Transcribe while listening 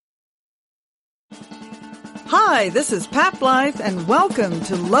Hi, this is Pat Blythe, and welcome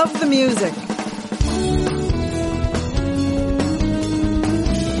to Love the Music.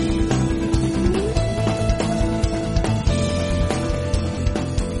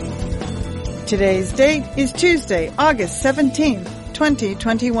 Today's date is Tuesday, August 17th,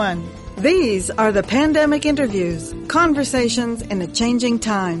 2021. These are the Pandemic Interviews, conversations in a changing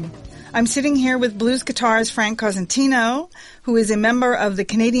time. I'm sitting here with blues guitarist Frank Cosentino, who is a member of the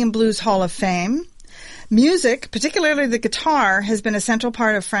Canadian Blues Hall of Fame. Music, particularly the guitar, has been a central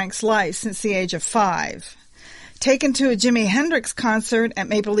part of Frank's life since the age of 5. Taken to a Jimi Hendrix concert at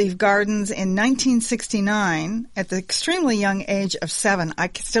Maple Leaf Gardens in 1969 at the extremely young age of 7. I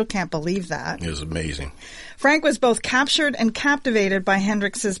still can't believe that. It was amazing. Frank was both captured and captivated by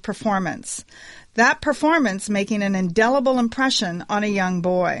Hendrix's performance. That performance making an indelible impression on a young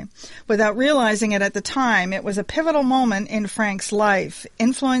boy. Without realizing it at the time, it was a pivotal moment in Frank's life,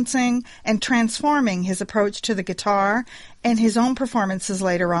 influencing and transforming his approach to the guitar and his own performances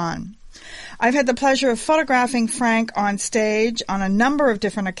later on. I've had the pleasure of photographing Frank on stage on a number of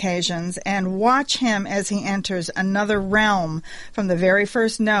different occasions and watch him as he enters another realm from the very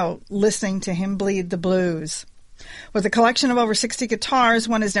first note, listening to him bleed the blues. With a collection of over 60 guitars,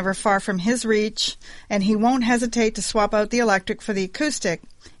 one is never far from his reach, and he won't hesitate to swap out the electric for the acoustic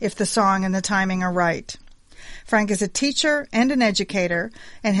if the song and the timing are right. Frank is a teacher and an educator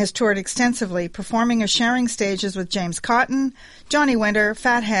and has toured extensively, performing or sharing stages with James Cotton, Johnny Winter,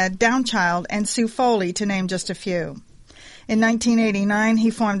 Fathead, Downchild, and Sue Foley, to name just a few. In 1989, he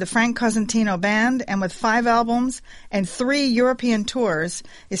formed the Frank Cosentino Band, and with 5 albums and 3 European tours,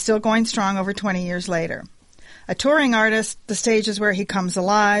 is still going strong over 20 years later. A touring artist, the stage is where he comes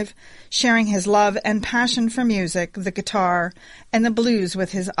alive, sharing his love and passion for music, the guitar, and the blues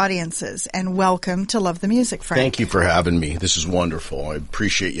with his audiences. And welcome to Love the Music, Frank. Thank you for having me. This is wonderful. I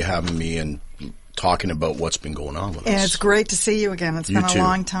appreciate you having me and talking about what's been going on with us. And it's great to see you again. It's been a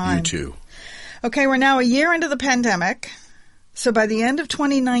long time. You too. Okay, we're now a year into the pandemic. So by the end of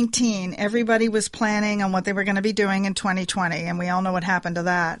 2019, everybody was planning on what they were going to be doing in 2020, and we all know what happened to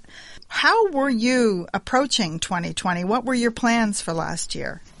that. How were you approaching 2020? What were your plans for last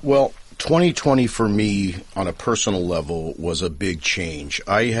year? Well, 2020 for me on a personal level was a big change.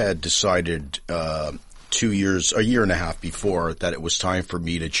 I had decided a year and a half before, that it was time for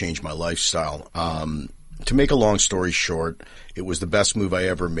me to change my lifestyle. To make a long story short, it was the best move I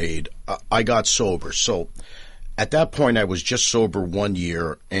ever made. I got sober. So at that point, I was just sober 1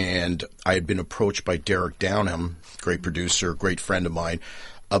 year, and I had been approached by Derek Downham, great producer, great friend of mine,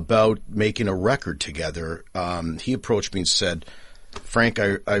 about making a record together. He approached me and said, Frank,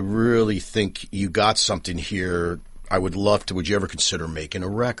 I really think you got something here. Would you ever consider making a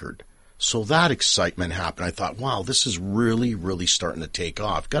record? So that excitement happened. I thought, wow, this is really, really starting to take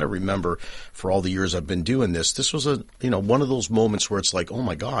off. Got to remember, for all the years I've been doing this was one of those moments where it's like, oh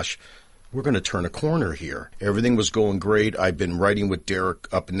my gosh, we're going to turn a corner here. Everything was going great. I've been writing with Derek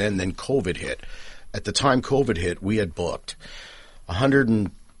up and then COVID hit. At the time COVID hit, we had booked 100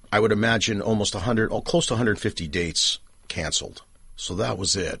 and I would imagine almost 100, close to 150 dates canceled. So that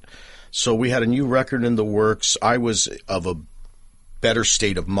was it. So we had a new record in the works. I was of a better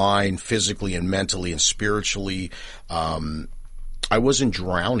state of mind, physically and mentally and spiritually. I wasn't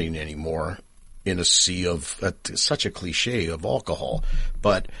drowning anymore in a sea of such a cliche of alcohol.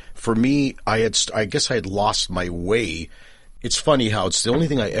 But for me, I guess I had lost my way. It's funny how it's the only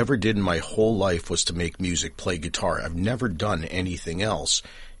thing I ever did in my whole life was to make music, play guitar. I've never done anything else.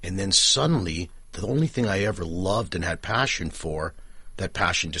 And then suddenly, the only thing I ever loved and had passion for, that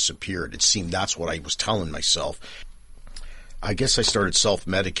passion disappeared. It seemed that's what I was telling myself. I guess I started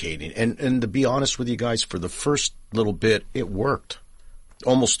self-medicating. And to be honest with you guys, for the first little bit, it worked.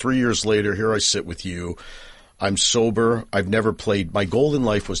 Almost 3 years later, here I sit with you. I'm sober. I've never played. My goal in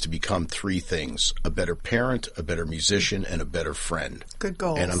life was to become 3 things: a better parent, a better musician, and a better friend. Good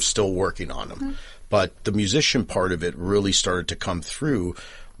goals. And I'm still working on them. Mm-hmm. But the musician part of it really started to come through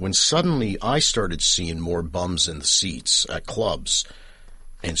when suddenly I started seeing more bums in the seats at clubs.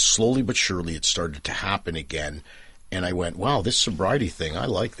 And slowly but surely it started to happen again. And I went, wow, this sobriety thing, I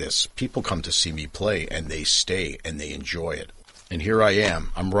like this. People come to see me play and they stay and they enjoy it. And here I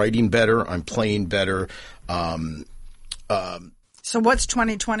am. I'm writing better. I'm playing better. So what's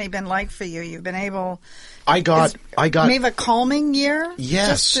 2020 been like for you? You've been able... I got maybe a calming year?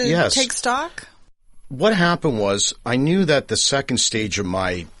 Yes, just to take stock? What happened was I knew that the second stage of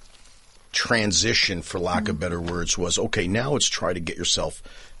my transition, for lack of better words, was, okay, now it's try to get yourself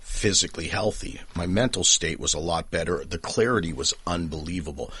physically healthy. My mental state was a lot better. The clarity was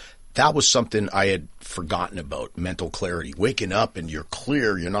unbelievable. that was something I had forgotten about, mental clarity. Waking up and you're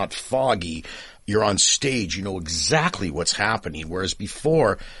clear, you're not foggy, you're on stage, you know exactly what's happening. Whereas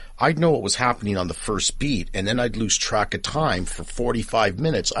before, I'd know what was happening on the first beat, and then I'd lose track of time for 45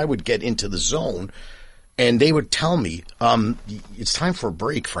 minutes. I would get into the zone, and they would tell me, it's time for a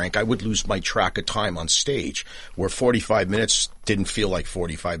break, Frank. I would lose my track of time on stage, where 45 minutes didn't feel like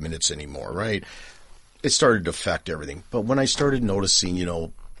 45 minutes anymore, right? It started to affect everything. But when I started noticing, you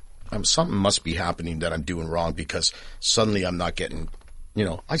know, something must be happening that I'm doing wrong, because suddenly I'm not getting, you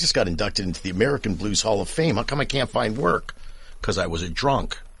know, I just got inducted into the American Blues Hall of Fame. How come I can't find work? Because I was a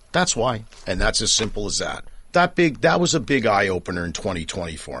drunk. That's why. And that's as simple as that. That was a big eye-opener in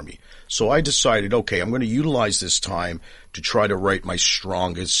 2020 for me. So I decided, okay, I'm going to utilize this time to try to write my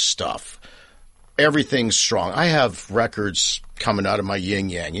strongest stuff. Everything's strong. I have records coming out of my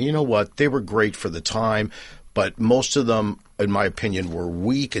yin-yang. And you know what? They were great for the time, but most of them, in my opinion, were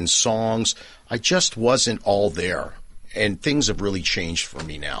weak in songs. I just wasn't all there. And things have really changed for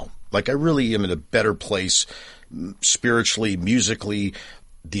me now. Like, I really am in a better place spiritually, musically.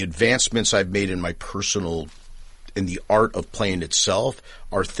 The advancements I've made in my personal, in the art of playing itself,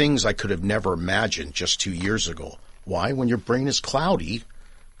 are things I could have never imagined just 2 years ago. Why? When your brain is cloudy,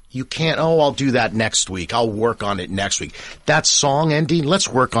 you can't, I'll do that next week. I'll work on it next week. That song ending, let's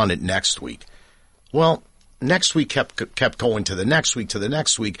work on it next week. Well, next week kept going to the next week,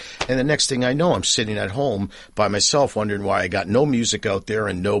 and the next thing I know, I'm sitting at home by myself wondering why I got no music out there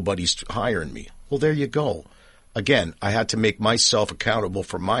and nobody's hiring me. Well, there you go. Again, I had to make myself accountable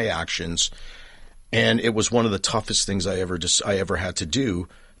for my actions, and it was one of the toughest things I ever had to do,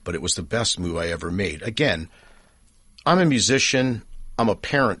 but it was the best move I ever made. Again, I'm a musician. I'm a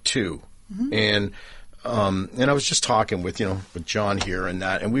parent too. Mm-hmm. And I was just talking with John here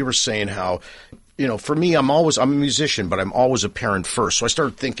and we were saying how, you know, for me, I'm a musician, but I'm always a parent first. So I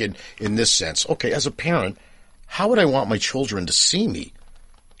started thinking in this sense, okay, as a parent, how would I want my children to see me?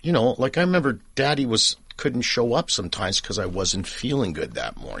 You know, like I remember Daddy couldn't show up sometimes because I wasn't feeling good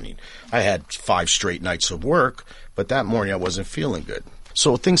that morning. I had 5 straight nights of work, but that morning I wasn't feeling good.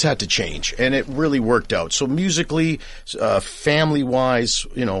 So things had to change, and it really worked out. So musically, family-wise,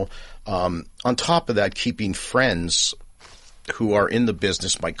 you know, on top of that, keeping friends who are in the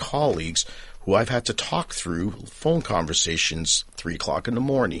business, my colleagues, who I've had to talk through phone conversations 3 o'clock in the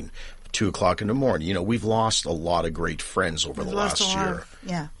morning, 2 o'clock in the morning. You know, we've lost a lot of great friends over the last year.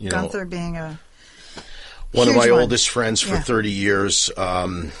 Gunther being one of my oldest friends for 30 years.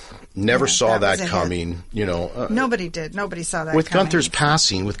 Never saw that coming. You know, nobody did. Nobody saw that with coming.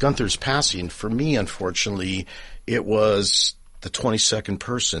 With Gunther's passing, for me, unfortunately, it was the 22nd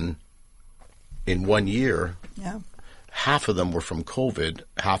person in 1 year. Yeah. Half of them were from COVID.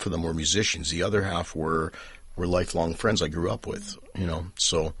 Half of them were musicians. The other half were lifelong friends I grew up with. You know,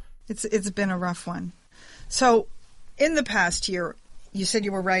 so it's been a rough one. So, in the past year, you said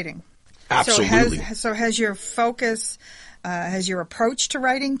you were writing. Absolutely. So has your focus, has your approach to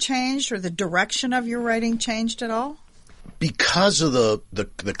writing changed, or the direction of your writing changed at all? Because of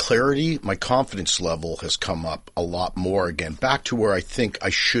the clarity, my confidence level has come up a lot more again, back to where I think I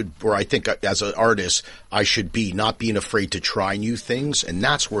should, where I think as an artist I should be, not being afraid to try new things, and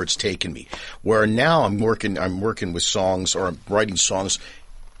that's where it's taken me. Where now I'm working with songs, or I'm writing songs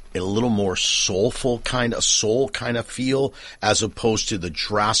in a little more soulful kind of feel, as opposed to the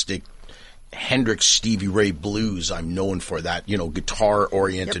drastic Hendrix, Stevie Ray blues I'm known for, that, you know,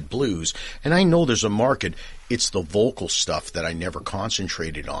 guitar-oriented blues. And I know there's a market. It's the vocal stuff that I never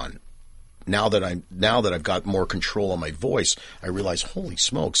concentrated on. Now that I've got more control on my voice, I realize, holy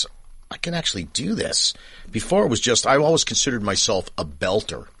smokes, I can actually do this. Before it was just, I always considered myself a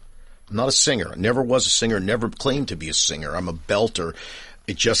belter. I'm not a singer. I never was a singer, never claimed to be a singer. I'm a belter.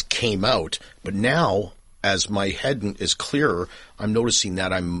 It just came out. But now, as my head is clearer, I'm noticing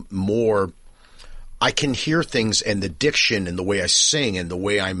that I can hear things, and the diction and the way I sing and the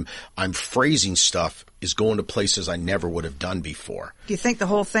way I'm phrasing stuff is going to places I never would have done before. Do you think the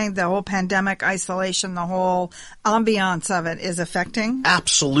whole thing, the whole pandemic, isolation, the whole ambiance of it is affecting?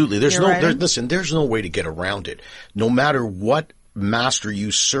 Absolutely. There's no way to get around it. No matter what master you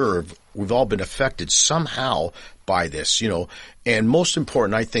serve, we've all been affected somehow by this, you know. And most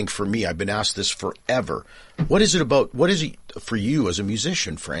important, I think, for me, I've been asked this forever. What is it for you as a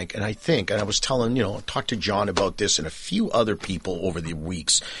musician, Frank? And I was telling, you know, talked to John about this and a few other people over the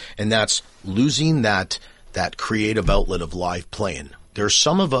weeks, and that's losing that creative outlet of live playing. There are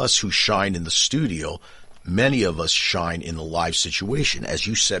some of us who shine in the studio. Many of us shine in the live situation, as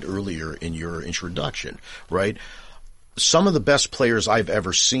you said earlier in your introduction, right? Some of the best players I've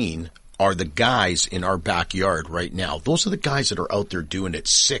ever seen are the guys in our backyard right now. Those are the guys that are out there doing it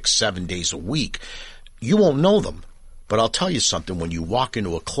 6-7 days a week. You won't know them, but I'll tell you something. When you walk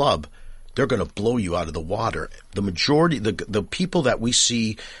into a club, they're going to blow you out of the water. The majority, the people that we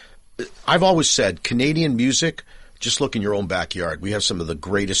see, I've always said, Canadian music, just look in your own backyard. We have some of the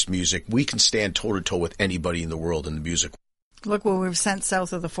greatest music. We can stand toe-to-toe with anybody in the world in the music. Look what we've sent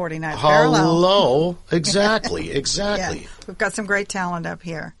south of the 49th parallel. Hello. Exactly. Exactly. Yeah, we've got some great talent up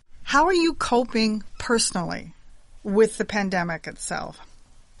here. How are you coping personally with the pandemic itself?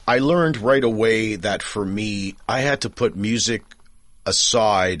 I learned right away that for me, I had to put music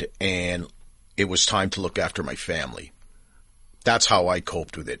aside and it was time to look after my family. That's how I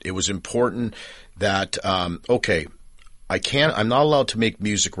coped with it. It was important that, okay, I'm not allowed to make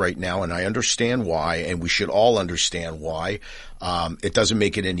music right now, and I understand why, and we should all understand why. It doesn't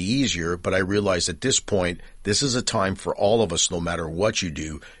make it any easier, but I realize at this point, this is a time for all of us, no matter what you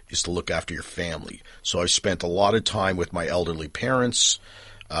do, is to look after your family. So I spent a lot of time with my elderly parents,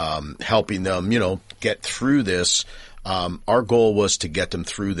 helping them, get through this. Our goal was to get them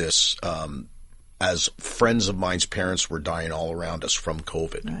through this, as friends of mine's parents were dying all around us from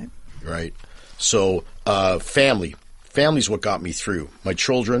COVID. Right? So, family's what got me through. My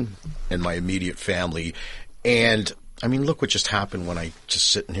children and my immediate family. And I mean, look what just happened when I just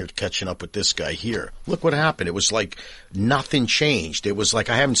sitting here catching up with this guy here. Look what happened. It was like nothing changed. It was like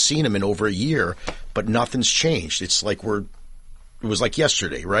I haven't seen him in over a year, but nothing's changed. It's like it was like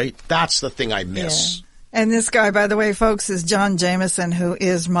yesterday, right? That's the thing I miss. Yeah. And this guy, by the way, folks, is John Jameson, who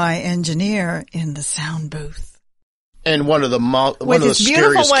is my engineer in the sound booth. And one of the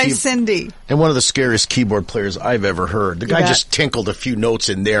beautiful wife, Cindy. And one of the scariest keyboard players I've ever heard. The guy just tinkled a few notes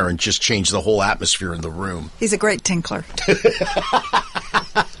in there and just changed the whole atmosphere in the room. He's a great tinkler.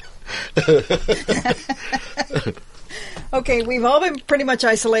 Okay, we've all been pretty much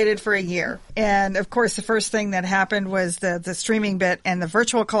isolated for a year. And, of course, the first thing that happened was the streaming bit and the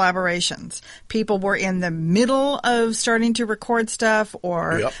virtual collaborations. People were in the middle of starting to record stuff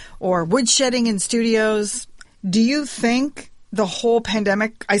or woodshedding in studios. Do you think the whole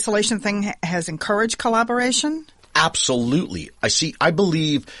pandemic isolation thing has encouraged collaboration? Absolutely. I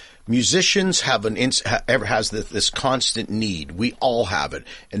believe musicians have this constant need. We all have it,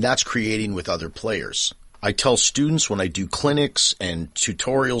 and that's creating with other players. I tell students when I do clinics and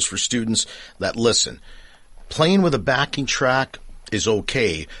tutorials for students that, listen, playing with a backing track is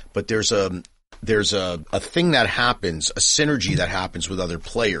okay, but there's a thing that happens, a synergy that happens with other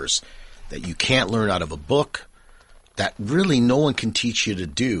players that you can't learn out of a book, that really no one can teach you to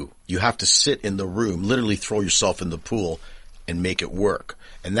do. You have to sit in the room, literally throw yourself in the pool and make it work.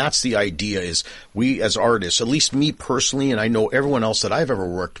 And that's the idea, is we as artists, at least me personally, and I know everyone else that I've ever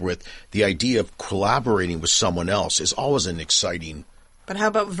worked with, the idea of collaborating with someone else is always an exciting. But how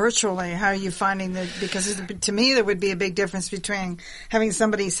about virtually? How are you finding that? Because to me, there would be a big difference between having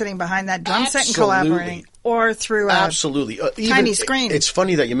somebody sitting behind that drum set and collaborating, or through a tiny screen. It's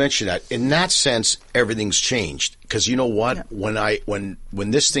funny that you mentioned that. In that sense, everything's changed. Because you know what? Yeah. When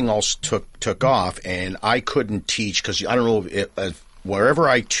this thing all took off, and I couldn't teach, because I don't know wherever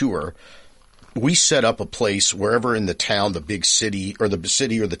I tour, we set up a place wherever in the town, the big city or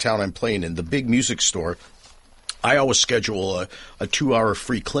the town I'm playing in, the big music store. I always schedule a 2-hour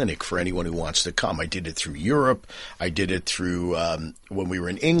free clinic for anyone who wants to come. I did it through Europe. I did it through when we were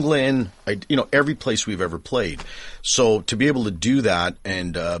in England. Every place we've ever played. So to be able to do that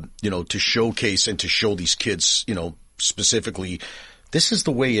and to showcase and to show these kids, specifically, this is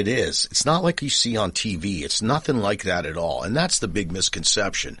the way it is. It's not like you see on TV. It's nothing like that at all. And that's the big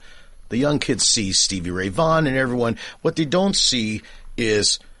misconception. The young kids see Stevie Ray Vaughan and everyone. What they don't see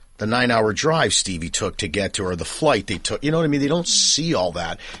is the 9-hour drive Stevie took to get to, or the flight they took. You know what I mean? They don't see all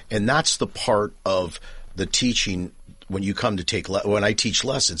that. And that's the part of the teaching when you come to when I teach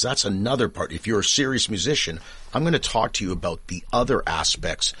lessons. That's another part. If you're a serious musician, I'm going to talk to you about the other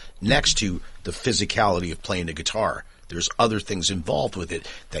aspects next to the physicality of playing the guitar. There's other things involved with it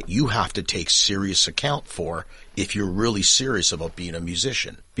that you have to take serious account for if you're really serious about being a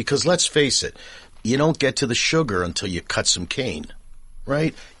musician. Because let's face it, you don't get to the sugar until you cut some cane,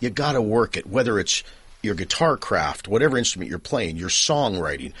 right? You got to work it, whether it's your guitar craft, whatever instrument you're playing, your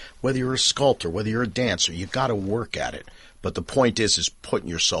songwriting, whether you're a sculptor, whether you're a dancer, you got to work at it. But the point is putting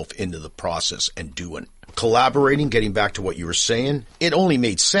yourself into the process and doing. Collaborating, getting back to what you were saying, it only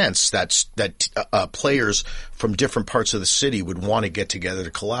made sense that players from different parts of the city would want to get together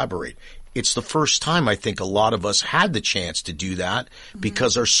to collaborate. It's the first time I think a lot of us had the chance to do that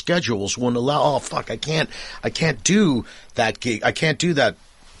because our schedules wouldn't allow. Oh, fuck, I can't do that gig. I can't do that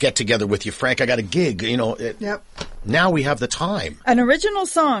get together with you, Frank. I got a gig, Yep. Now we have the time. An original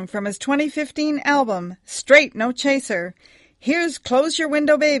song from his 2015 album, Straight No Chaser. Here's Close Your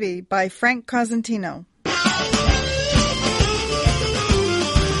Window Baby by Frank Cosentino.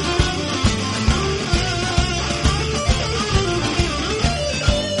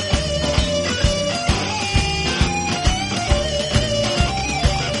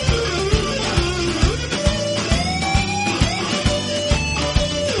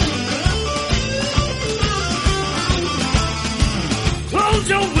 Close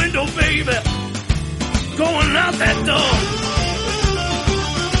your window, baby. Going out that door.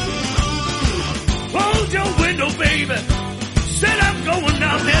 Close your window, baby. Said I'm going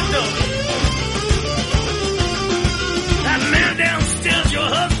out that door. That man downstairs, your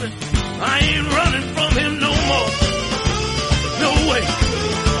husband, I ain't running from him no more. No way.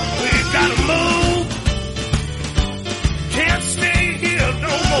 We gotta move. Can't stay here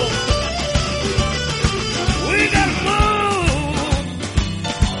no more. We gotta move.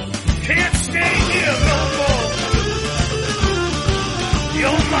 Can't stay here no more.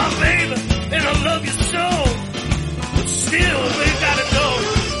 You're my baby, and I love you so. But still, we gotta go.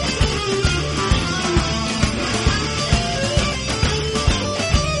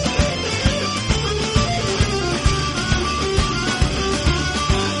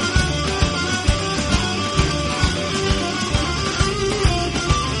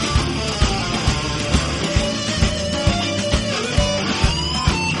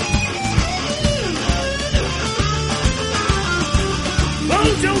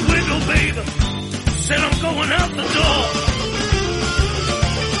 Close your window, baby. Said I'm going out the door.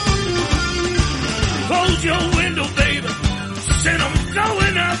 Close your window, baby. Said I'm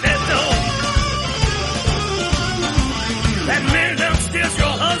going out that door. That man downstairs,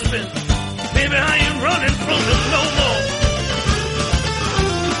 your husband. Baby, I ain't running from him no more.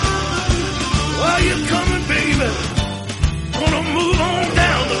 Why you coming, baby? Gonna move on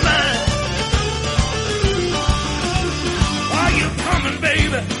down the line. Why you coming,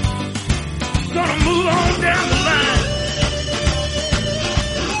 baby? Gonna move on down the line.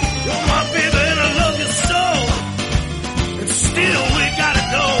 You're my baby and I love you so. And still we gotta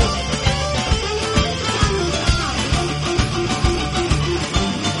go.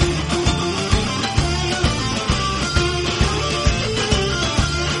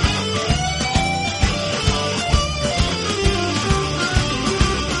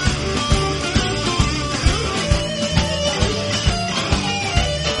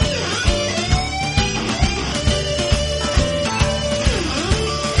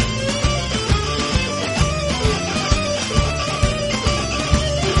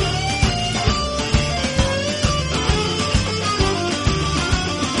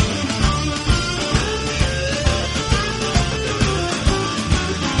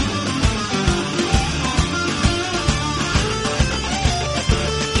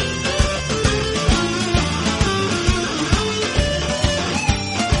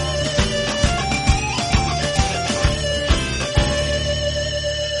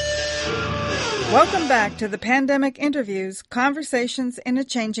 Welcome back to the Pandemic Interviews, Conversations in a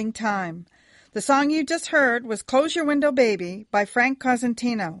Changing Time. The song you just heard was Close Your Window Baby by Frank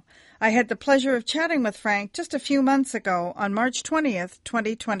Cosentino. I had the pleasure of chatting with Frank just a few months ago on March 20th,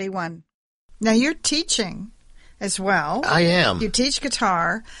 2021. Now you're teaching as well. I am. You teach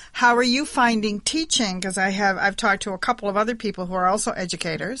guitar. How are you finding teaching? Because I've talked to a couple of other people who are also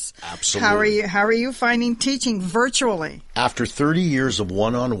educators. Absolutely. How are you finding teaching virtually? After 30 years of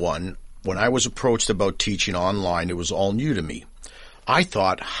one-on-one, when I was approached about teaching online, it was all new to me. I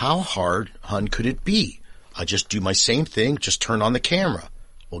thought, how hard, hun, could it be? I just do my same thing, just turn on the camera.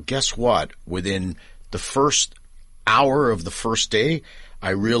 Well, guess what? Within the first hour of the first day, I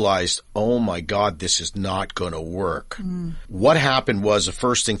realized, oh my God, this is not going to work. What happened was, the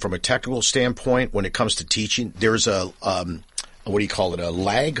first thing from a technical standpoint, when it comes to teaching, there's a, what do you call it, a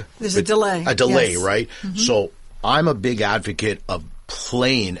lag? There's a delay. A delay, yes. Right? Mm-hmm. So I'm a big advocate of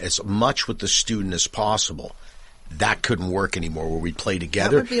playing as much with the student as possible. That couldn't work anymore where we play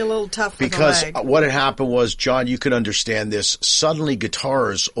together. That would be a little tough because with the lag. What had happened was, John, you can understand this. Suddenly,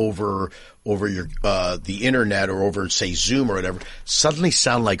 guitars over your the internet or over, say, Zoom or whatever, suddenly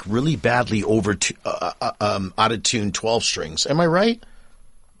sound like really badly out of tune 12 strings. Am I right?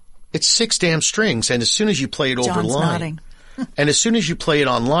 It's 6 damn strings, and as soon as you play it over John's line, nodding. and as soon as you play it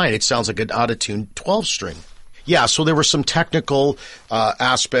online, it sounds like an out of tune 12 string. Yeah, so there were some technical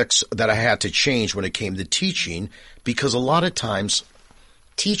aspects that I had to change when it came to teaching, because a lot of times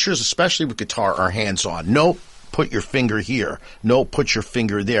teachers, especially with guitar, are hands-on. No, put your finger here. No, put your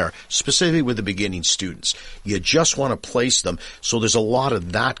finger there. Specifically with the beginning students. You just want to place them. So there's a lot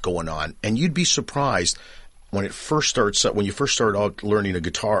of that going on. And you'd be surprised. when you first start out learning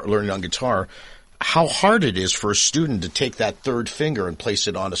on guitar, how hard it is for a student to take that third finger and place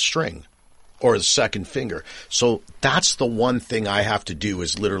it on a string, or the second finger. So that's the one thing I have to do,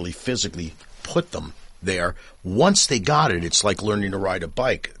 is literally physically put them there. Once they got it, it's like learning to ride a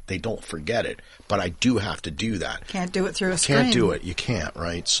bike. They don't forget it. But I do have to do that. Can't do it through a screen. Can't do it. You can't,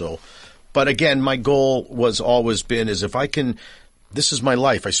 right? So, but again, my goal was always been is if I can, this is my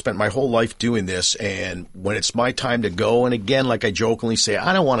life. I spent my whole life doing this, and when it's my time to go, and again, like I jokingly say,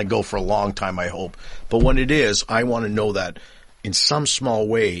 I don't want to go for a long time, I hope. But when it is, I want to know that in some small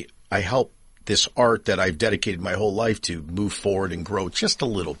way, I help this art that I've dedicated my whole life to move forward and grow just a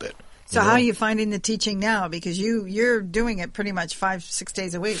little bit. So how are you finding the teaching now? Because you're doing it pretty much 5-6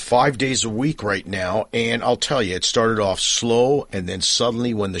 days a week. 5 days a week right now. And I'll tell you, it started off slow, and then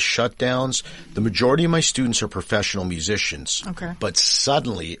suddenly when the shutdowns, the majority of my students are professional musicians. Okay. But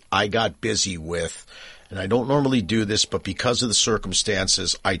suddenly I got busy with, and I don't normally do this, but because of the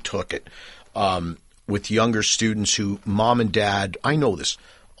circumstances, I took it, with younger students who, mom and dad, I know this.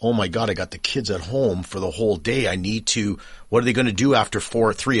 Oh my God, I got the kids at home for the whole day. I need to, what are they going to do after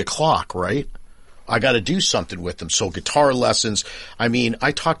 3 o'clock, right? I got to do something with them. So guitar lessons. I mean,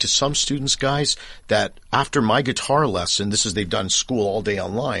 I talked to some students, guys, that after my guitar lesson, they've done school all day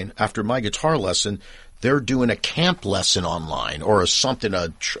online. After my guitar lesson, they're doing a camp lesson online or so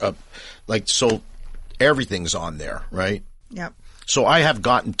everything's on there, right? Yep. So I have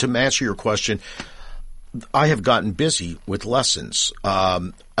gotten, to answer your question, I have gotten busy with lessons.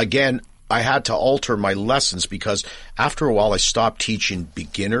 Again, I had to alter my lessons because after a while I stopped teaching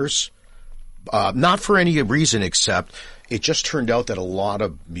beginners, not for any reason except it just turned out that a lot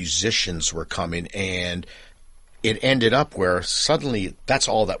of musicians were coming, and it ended up where suddenly that's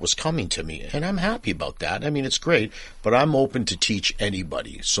all that was coming to me. And I'm happy about that. I mean, it's great, but I'm open to teach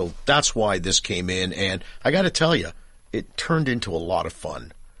anybody. So that's why this came in, and I got to tell you, it turned into a lot of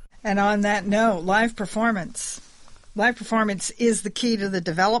fun. And on that note, live performance. Live performance is the key to the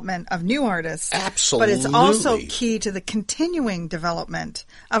development of new artists. Absolutely. But it's also key to the continuing development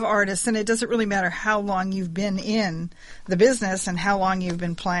of artists. And it doesn't really matter how long you've been in the business and how long you've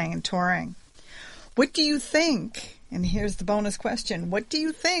been playing and touring. What do you think, and here's the bonus question, what do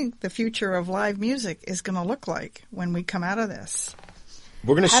you think the future of live music is going to look like when we come out of this?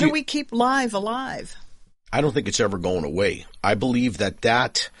 How do we keep live alive? I don't think it's ever going away. I believe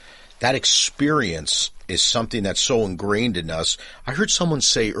that experience is something that's so ingrained in us. I heard someone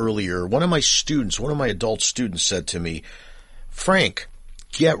say earlier, one of my adult students said to me, Frank,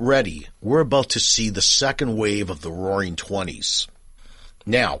 get ready. We're about to see the second wave of the Roaring 20s.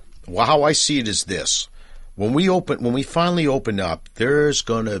 Now, how I see it is this. When we finally open up, there's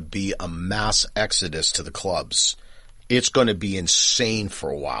going to be a mass exodus to the clubs. It's going to be insane for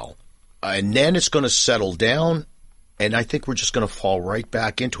a while. And then it's going to settle down, and I think we're just going to fall right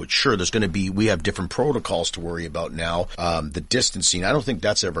back into it. Sure, we have different protocols to worry about now. The distancing, I don't think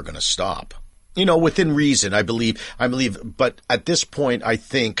that's ever going to stop. Within reason, I believe, but at this point, I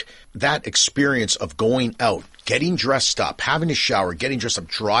think that experience of going out, getting dressed up, having a shower, getting dressed up,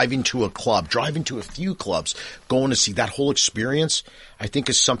 driving to a club, driving to a few clubs, going to see that whole experience, I think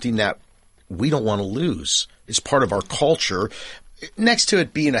is something that we don't want to lose. It's part of our culture. Next to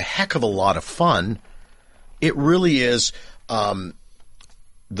it being a heck of a lot of fun, it really is the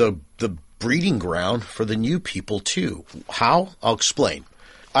breeding ground for the new people too. How? I'll explain.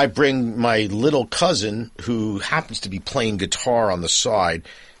 I bring my little cousin who happens to be playing guitar on the side,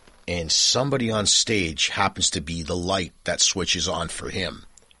 and somebody on stage happens to be the light that switches on for him,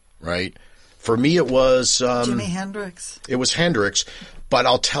 right? For me, it was Jimi Hendrix. It was Hendrix. But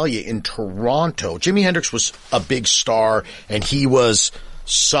I'll tell you, in Toronto, Jimi Hendrix was a big star, and he was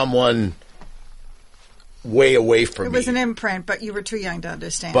someone way away from me. It was an imprint, but you were too young to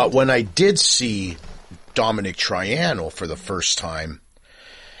understand. But when I did see Dominic Triano for the first time,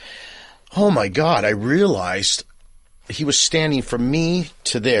 oh my God, I realized he was standing from me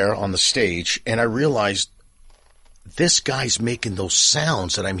to there on the stage, and I realized this guy's making those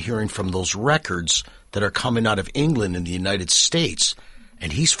sounds that I'm hearing from those records that are coming out of England and the United States.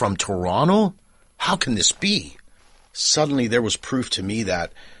 And he's from Toronto? How can this be? Suddenly there was proof to me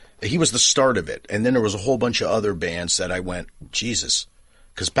that he was the start of it. And then there was a whole bunch of other bands that I went, Jesus.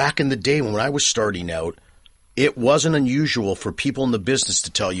 Because back in the day when I was starting out, it wasn't unusual for people in the business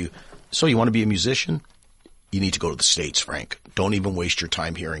to tell you, so you want to be a musician? You need to go to the States, Frank. Don't even waste your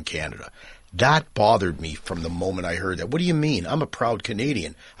time here in Canada. That bothered me from the moment I heard that. What do you mean? I'm a proud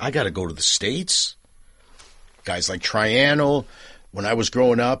Canadian. I got to go to the States? Guys like Triano, When I was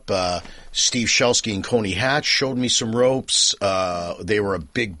growing up, Steve Shelsky and Coney Hatch showed me some ropes. They were a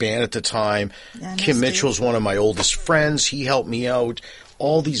big band at the time. Yeah, Kim Steve. Mitchell's one of my oldest friends. He helped me out.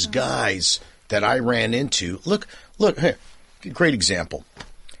 All these guys that I ran into. Look, here, great example.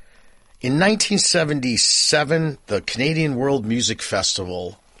 In 1977, the Canadian World Music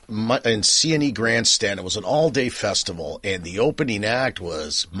Festival in CNE Grandstand, it was an all-day festival, and the opening act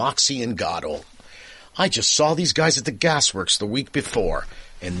was Moxie and Gatto. I just saw these guys at the Gasworks the week before,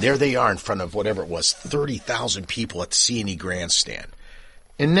 and there they are in front of whatever it was, 30,000 people at the CNE Grandstand.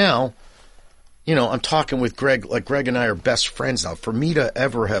 And now, you know, I'm talking with Greg, like Greg and I are best friends now. For me to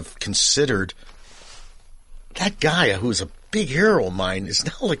ever have considered that guy who's a big hero of mine is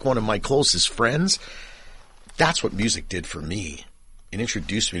now like one of my closest friends. That's what music did for me. It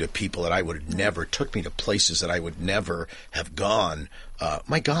introduced me to people that I would have never, took me to places that I would never have gone.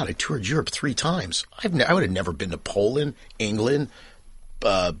 My God, I toured Europe 3 times. I would have never been to Poland, England,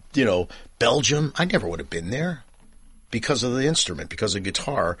 Belgium. I never would have been there because of the instrument, because of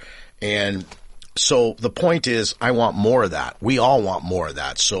guitar. And so the point is, I want more of that. We all want more of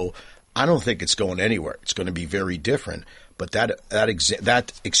that. So I don't think it's going anywhere. It's going to be very different. But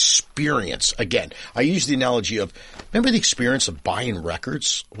that experience, again, I use the analogy of, remember the experience of buying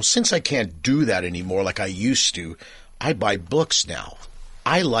records? Well, since I can't do that anymore like I used to, I buy books now.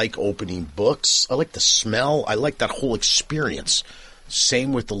 I like opening books. I like the smell. I like that whole experience.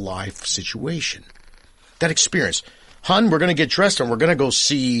 Same with the live situation. That experience. Hun, we're going to get dressed and we're going to go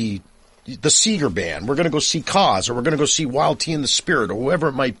see the Seeger Band. We're going to go see Cause, or we're going to go see Wild Tea and the Spirit, or whoever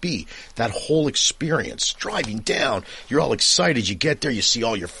it might be. That whole experience. Driving down, you're all excited. You get there, you see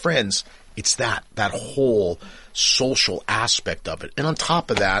all your friends. It's that whole social aspect of it. And on top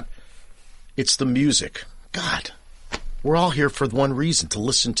of that, it's the music. God, we're all here for one reason, to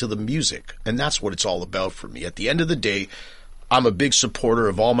listen to the music. And that's what it's all about for me. At the end of the day, I'm a big supporter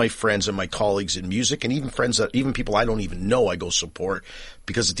of all my friends and my colleagues in music, and even people I don't even know I go support,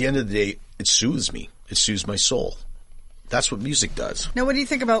 because at the end of the day, it soothes me. It soothes my soul. That's what music does. Now, what do you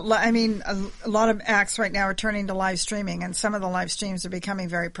think about, a lot of acts right now are turning to live streaming, and some of the live streams are becoming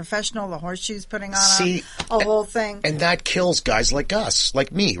very professional. The Horseshoe's putting on a whole thing. And that kills guys like us,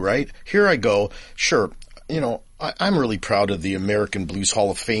 like me, right? Here I go. Sure, I'm really proud of the American Blues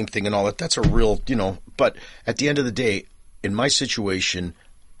Hall of Fame thing and all that. That's a real, but at the end of the day, in my situation,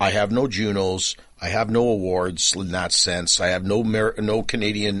 I have no Junos. I have no awards in that sense. I have no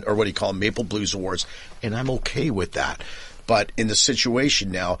Canadian, or what do you call them, Maple Blues Awards, and I'm okay with that. But in the situation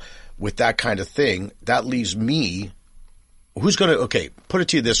now, with that kind of thing, that leaves me, put it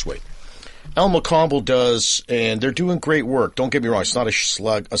to you this way. El McCombel does, and they're doing great work. Don't get me wrong, it's not a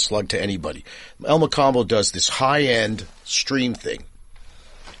slug to anybody. El McCombel does this high-end stream thing.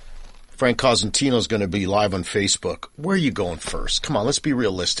 Frank Cosentino is going to be live on Facebook. Where are you going first? Come on, let's be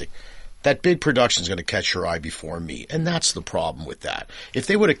realistic. That big production is going to catch your eye before me, and that's the problem with that. If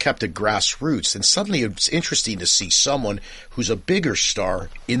they would have kept it grassroots, then suddenly it's interesting to see someone who's a bigger star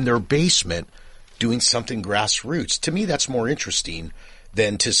in their basement doing something grassroots. To me, that's more interesting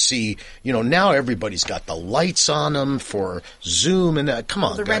than to see, now everybody's got the lights on them for Zoom and that. Come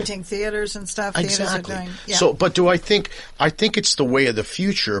on, they're renting theaters and stuff. Exactly. Theaters are doing, yeah. So, but I think it's the way of the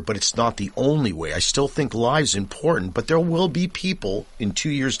future, but it's not the only way. I still think live's important, but there will be people in 2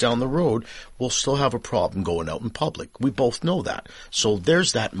 years down the road will still have a problem going out in public. We both know that. So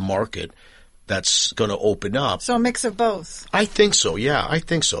there's that market that's going to open up. So a mix of both. I think so. Yeah, I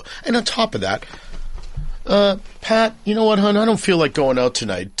think so. And on top of that, Pat, you know what, hon? I don't feel like going out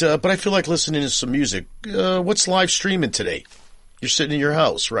tonight, but I feel like listening to some music. What's live streaming today? You're sitting in your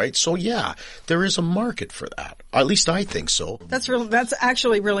house, right? So yeah, there is a market for that. At least I think so. That's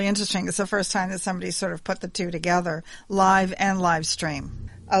actually really interesting. It's the first time that somebody sort of put the two together, live and live stream.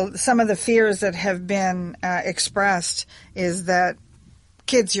 Some of the fears that have been expressed is that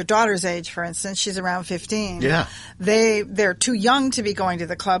kids your daughter's age, for instance, she's around 15. Yeah. They're too young to be going to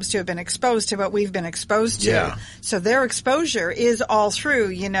the clubs to have been exposed to what we've been exposed to. Yeah. So their exposure is all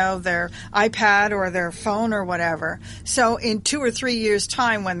through, their iPad or their phone or whatever. So in 2 or 3 years'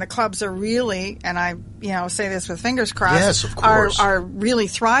 time, when the clubs are really, and I, say this with fingers crossed, yes, of course, are really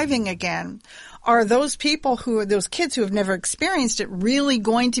thriving again, are those kids who have never experienced it really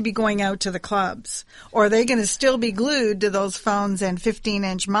going to be going out to the clubs? Or are they going to still be glued to those phones and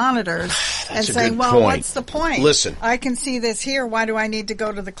 15-inch monitors and saying, well, what's the point? Listen. I can see this here. Why do I need to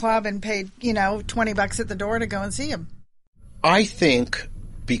go to the club and pay, $20 at the door to go and see him? I think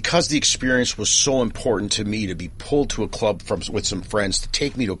because the experience was so important to me to be pulled to a club with some friends, to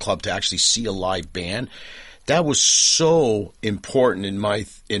take me to a club to actually see a live band, that was so important in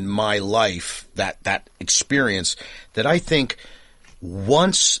my life, that experience, that I think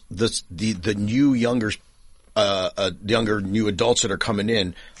once the new younger new adults that are coming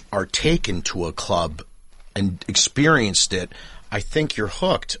in are taken to a club and experienced it, I think you're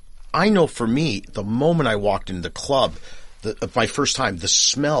hooked. I know for me, the moment I walked into the club, my first time, the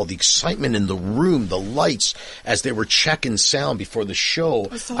smell, the excitement in the room, the lights as they were checking sound before the show.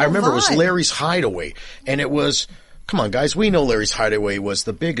 I remember it was Larry's Hideaway, and it was, come on guys, we know Larry's Hideaway was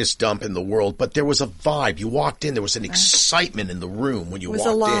the biggest dump in the world, but there was a vibe. You walked in, there was an excitement in the room when you walked in. It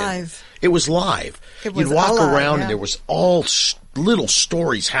was alive. It was live. You'd walk around and there was all little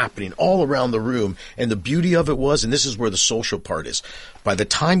stories happening all around the room, and the beauty of it was, and this is where the social part is, by the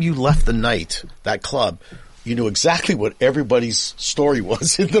time you left the night, that club, you knew exactly what everybody's story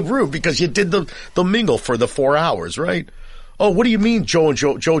was in the room because you did the mingle for the 4 hours, right? Oh, what do you mean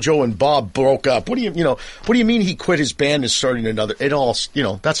Jojo and Bob broke up? What do you mean he quit his band and started another? It all,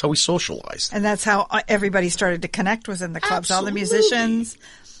 that's how we socialized. And that's how everybody started to connect, was in the clubs. Absolutely. All the musicians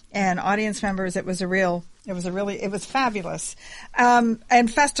and audience members. It was fabulous.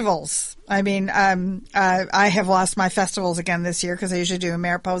 And festivals. I mean, I have lost my festivals again this year because I usually do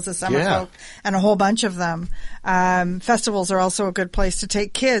Mariposa, Summerfolk, and a whole bunch of them. Festivals are also a good place to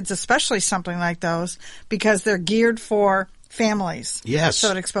take kids, especially something like those, because they're geared for families. Yes.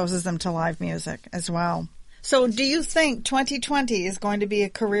 So it exposes them to live music as well. So do you think 2020 is going to be a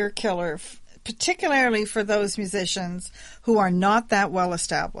career killer, particularly for those musicians who are not that well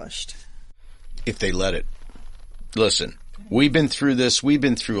established? If they let it. Listen, we've been through this. We've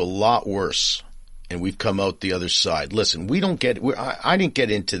been through a lot worse, and we've come out the other side. Listen, I didn't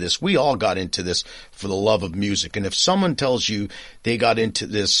get into this. We all got into this for the love of music. And if someone tells you they got into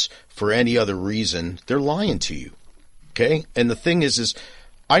this for any other reason, they're lying to you. Okay? And the thing is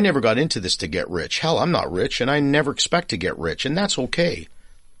I never got into this to get rich. Hell, I'm not rich, and I never expect to get rich, and that's okay.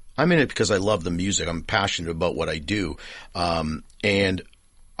 I'm in it because I love the music. I'm passionate about what I do. And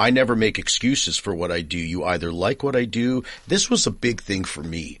I never make excuses for what I do. You either like what I do. This was a big thing for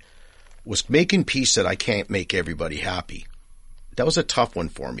me, was making peace that I can't make everybody happy. That was a tough one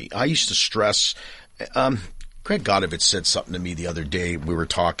for me. I used to stress. Greg Godovich said something to me the other day. We were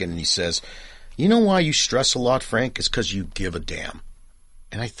talking, and he says, you know why you stress a lot, Frank? It's because you give a damn.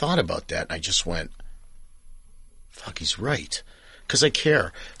 And I thought about that, and I just went, fuck, he's right. Because I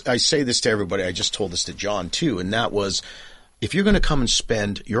care. I say this to everybody. I just told this to John, too, and that was, if you're going to come and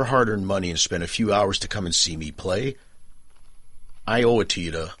spend your hard-earned money and spend a few hours to come and see me play, I owe it to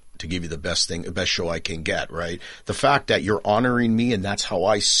you to give you the best show I can get, right? The fact that you're honoring me and that's how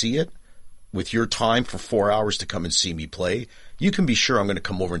I see it, with your time for 4 hours to come and see me play, you can be sure I'm going to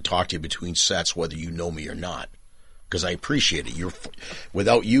come over and talk to you between sets, whether you know me or not, because I appreciate it.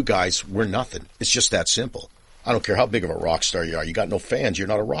 Without you guys, we're nothing. It's just that simple. I don't care how big of a rock star you are. You got no fans, you're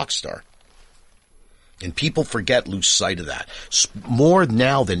not a rock star. And people lose sight of that. More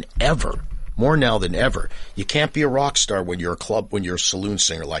now than ever. You can't be a rock star when you're a saloon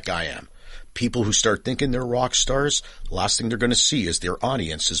singer like I am. People who start thinking they're rock stars, last thing they're going to see is their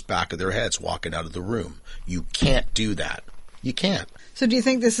audience's back of their heads walking out of the room. You can't do that. You can't. So do you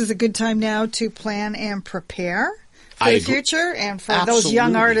think this is a good time now to plan and prepare for the future, and for those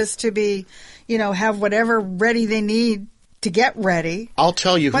young artists to be, have whatever ready they need to get ready? I'll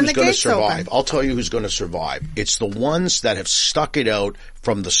tell you who's going to survive. I'll tell you who's going to survive. It's the ones that have stuck it out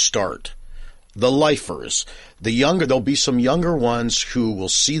from the start. The lifers. There'll be some younger ones who will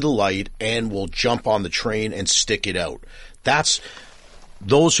see the light and will jump on the train and stick it out. That's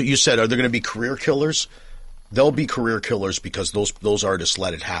those who you said, are they going to be career killers? They'll be career killers because those artists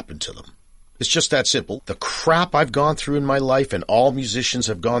let it happen to them. It's just that simple. The crap I've gone through in my life, and all musicians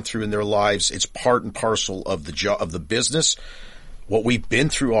have gone through in their lives, it's part and parcel of the business. What we've been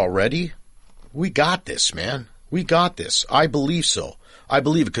through already, we got this, man. We got this. I believe so. I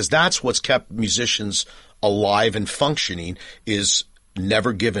believe it, because that's what's kept musicians alive and functioning, is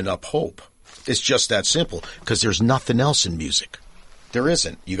never giving up hope. It's just that simple, because there's nothing else in music. There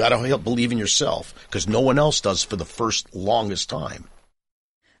isn't. You got to believe in yourself, because no one else does for the longest time.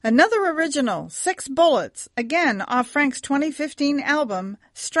 Another original, 6 Bullets, again off Frank's 2015 album,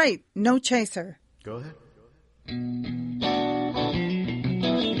 Straight, No Chaser. Go ahead.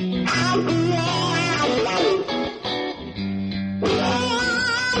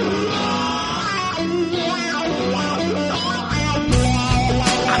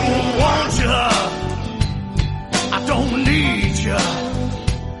 I don't want you. I don't need you.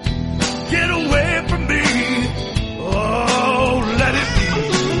 Get away from me. Oh, let it be.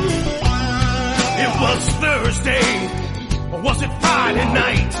 It was Thursday, or was it Friday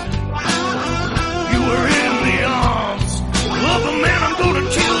night? You were in the arms of a man I'm gonna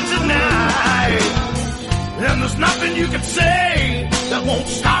kill tonight. And there's nothing you can say That won't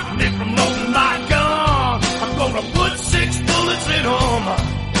stop me from loading my gun. I'm gonna put 6 bullets in them.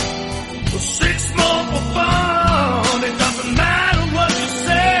 6 more for fun. It doesn't matter what you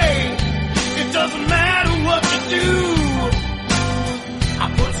say. It doesn't matter what you do. I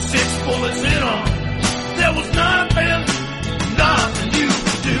put 6 bullets in them. There was nothing you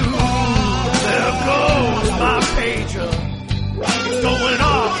could do. There goes my pager. It's going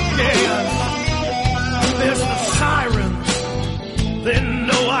off again. There's the sirens. They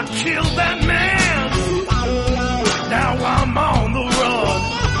know I killed that man. Now I'm on the run.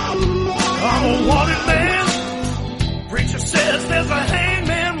 I'm a wanted man. Preacher says there's a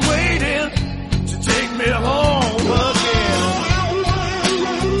hangman waiting to take me home again.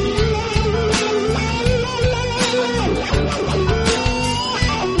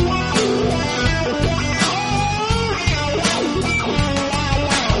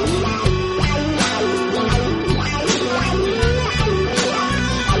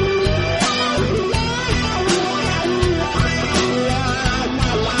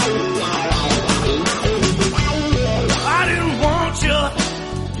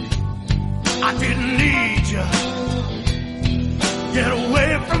 I didn't need you. Get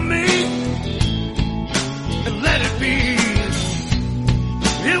away from me and let it be.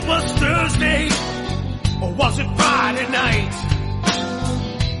 It was Thursday, or was it Friday night?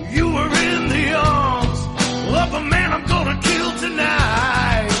 You were in the arms of a man I'm gonna kill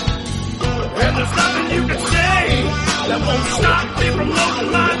tonight. And there's nothing you can say that won't stop me from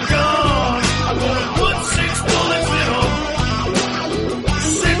loading my gun. I'm gonna put 6 bullets in them.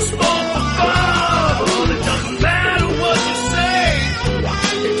 6 more for fun. It doesn't matter what you say.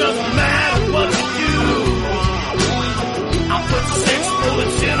 It doesn't matter what you do. I'll put 6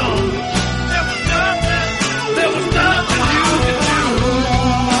 bullets in them. There was nothing you could do.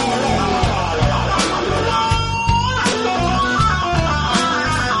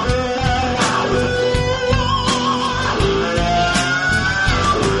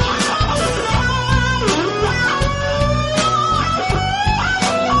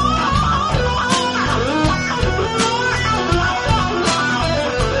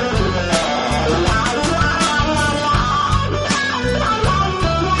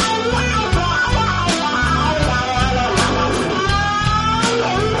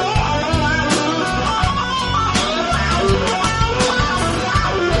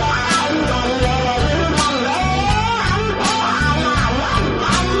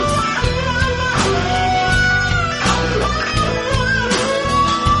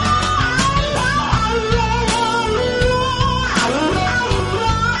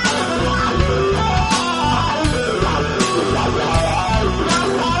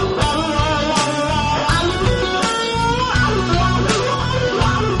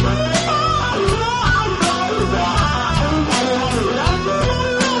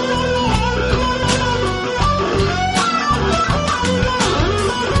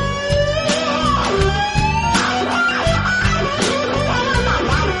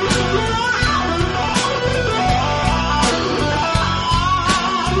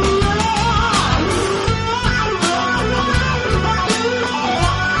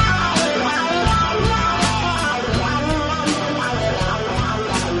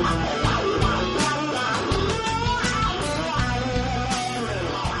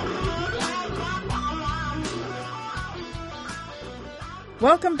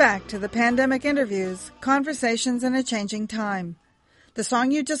 Welcome back to the Pandemic Interviews, Conversations in a Changing Time. The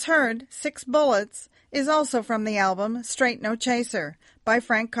song you just heard, 6 Bullets, is also from the album Straight No Chaser by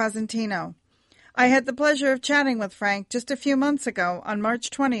Frank Cosentino. I had the pleasure of chatting with Frank just a few months ago on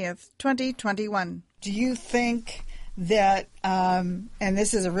March 20th, 2021. Do you think that, and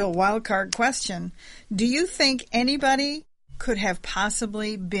this is a real wild card question, do you think anybody could have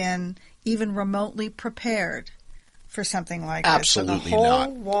possibly been even remotely prepared for something like Absolutely this? The whole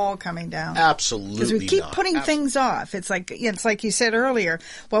not. wall coming down. Absolutely because we keep putting things off. It's like you said earlier.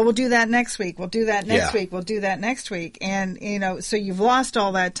 Well, we'll do that next week. We'll do that next week. We'll do that next week. And so you've lost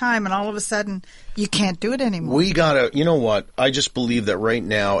all that time, and all of a sudden you can't do it anymore. We gotta. You know what? I just believe that right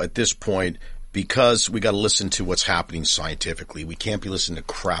now at this point, because we got to listen to what's happening scientifically. We can't be listening to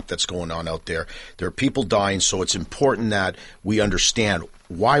crap that's going on out there. There are people dying, so it's important that we understand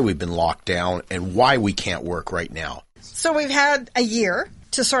why we've been locked down and why we can't work right now. So we've had a year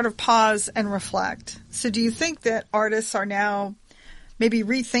to sort of pause and reflect. So do you think that artists are now maybe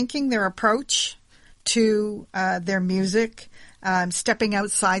rethinking their approach to their music, stepping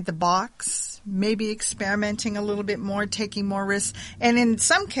outside the box, maybe experimenting a little bit more, taking more risks, and in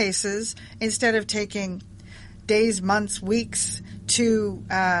some cases, instead of taking days, months, weeks to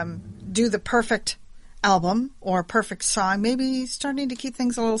do the perfect album or perfect song, maybe starting to keep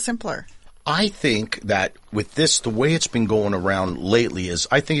things a little simpler? I think that with this, the way it's been going around lately is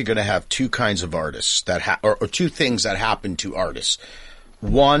I think you're going to have two kinds of artists that or two things that happen to artists.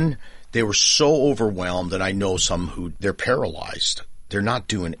 One, they were so overwhelmed, and I know some who they're paralyzed. They're not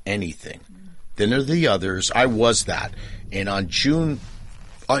doing anything. Then there are the others. I was that. And on June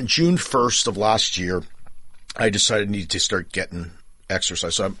 1st of last year, I decided I needed to start getting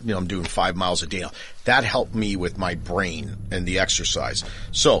exercise. So I'm doing 5 miles a day now. That helped me with my brain and the exercise.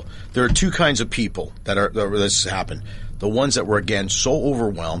 So there are two kinds of people that this has happened. The ones that were, again, so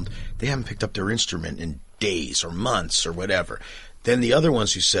overwhelmed, they haven't picked up their instrument in days or months or whatever. Then the other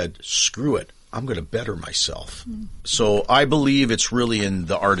ones who said, screw it, I'm going to better myself. So I believe it's really in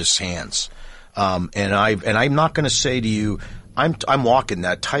the artist's hands. And I'm not going to say to you, I'm walking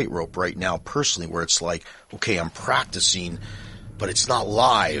that tightrope right now personally, where it's like, okay, I'm practicing, but it's not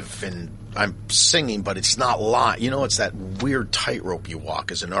live, and I'm singing, but it's not live. You know, it's that weird tightrope you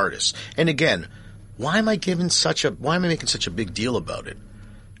walk as an artist. And again, why am I making such a big deal about it?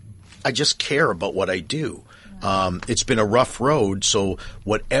 I just care about what I do. It's been a rough road, so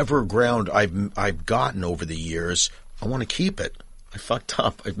whatever ground I've gotten over the years, I want to keep it. I fucked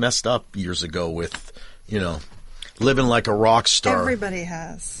up. I messed up years ago with, living like a rock star. Everybody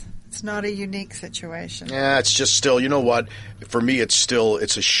has. It's not a unique situation. Yeah, it's just still, you know what? For me, it's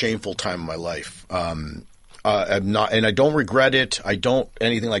a shameful time in my life. I'm not, and I don't regret it. I don't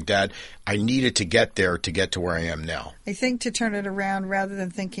anything like that. I needed to get there to get to where I am now. I think to turn it around, rather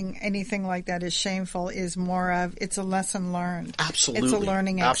than thinking anything like that is shameful, is more of it's a lesson learned. Absolutely, it's a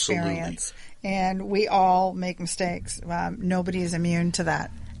learning experience, and we all make mistakes. Nobody is immune to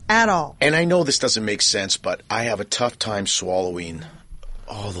that at all. And I know this doesn't make sense, but I have a tough time swallowing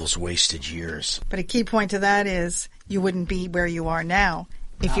all those wasted years. But a key point to that is you wouldn't be where you are now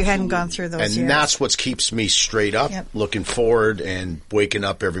if you hadn't gone through those years. And that's what keeps me straight up, looking forward and waking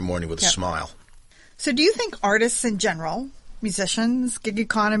up every morning with a smile. So do you think artists in general, musicians, gig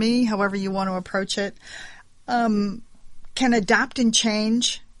economy, however you want to approach it, can adapt and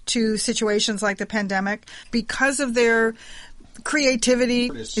change to situations like the pandemic because of their creativity?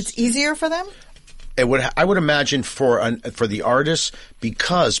 It's easier for them? I would imagine for the artist,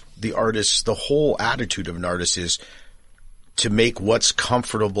 because the whole attitude of an artist is to make what's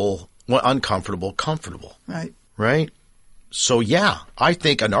uncomfortable, comfortable. Right. Right? So yeah, I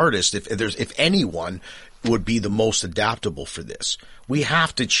think an artist, if anyone, would be the most adaptable for this. We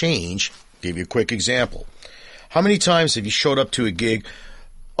have to change. Give you a quick example. How many times have you showed up to a gig?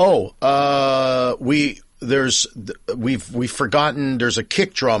 We've forgotten there's a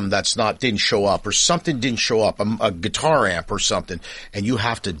kick drum didn't show up, or something didn't show up, a guitar amp or something, and you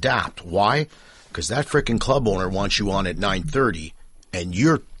have to adapt. Why? Because that frickin' club owner wants you on at 9:30, and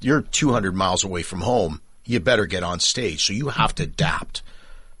you're 200 miles away from home. You better get on stage. So you have to adapt.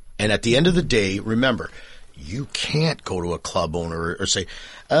 And at the end of the day, remember, you can't go to a club owner or say,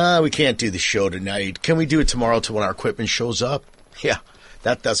 we can't do the show tonight. Can we do it tomorrow when our equipment shows up? Yeah.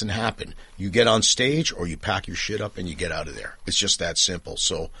 That doesn't happen. You get on stage or you pack your shit up and you get out of there. It's just that simple.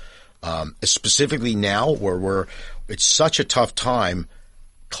 So, specifically now where it's such a tough time,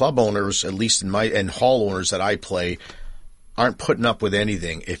 club owners, at least and hall owners that I play, aren't putting up with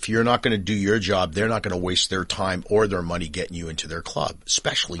anything. If you're not going to do your job, they're not going to waste their time or their money getting you into their club,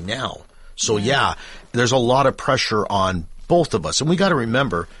 especially now. So yeah, there's a lot of pressure on both of us. And we got to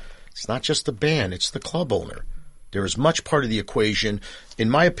remember, it's not just the band, it's the club owner. There is much part of the equation. In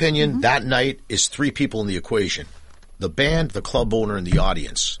my opinion, that night is three people in the equation. The band, the club owner, and the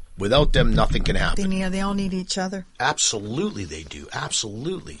audience. Without them, nothing can happen. They all need each other. Absolutely they do.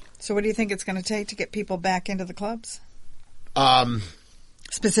 Absolutely. So what do you think it's going to take to get people back into the clubs?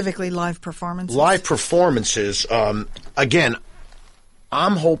 Specifically live performances? Live performances. Again,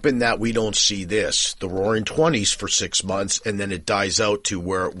 I'm hoping that we don't see the Roaring 20s for 6 months, and then it dies out to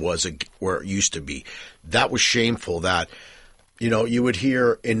where it used to be. That was shameful that, you would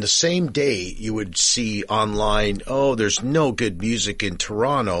hear in the same day, you would see online, there's no good music in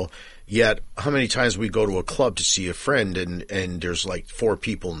Toronto, yet how many times we go to a club to see a friend and there's like 4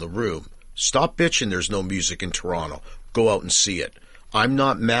 people in the room. Stop bitching there's no music in Toronto. Go out and see it. I'm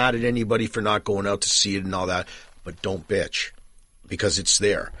not mad at anybody for not going out to see it and all that, but don't bitch. Because it's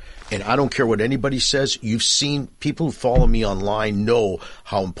there. And I don't care what anybody says. You've seen people who follow me online know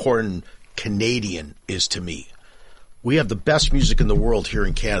how important Canadian is to me. We have the best music in the world here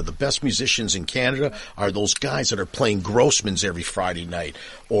in Canada. The best musicians in Canada are those guys that are playing Grossman's every Friday night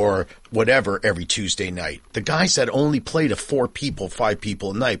or whatever every Tuesday night. The guys that only play to 4 people, 5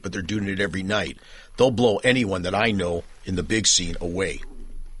 people a night, but they're doing it every night. They'll blow anyone that I know in the big scene away.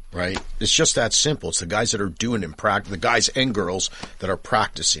 right? It's just that simple. It's the guys that are doing it, the guys and girls that are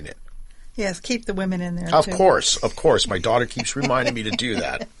practicing it. Yes, keep the women in there, Of too. Of course. My daughter keeps reminding me to do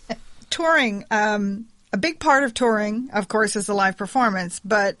that. Touring, a big part of touring, of course, is the live performance,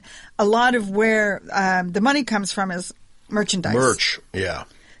 but a lot of where the money comes from is merchandise. Merch, yeah.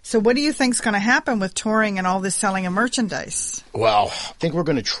 So what do you think is going to happen with touring and all this selling of merchandise? Well, I think we're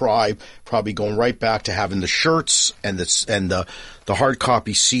going to try probably going right back to having the shirts and the hard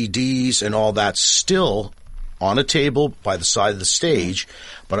copy CDs and all that still on a table by the side of the stage.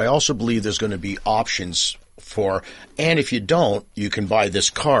 But I also believe there's going to be options for, and if you don't, you can buy this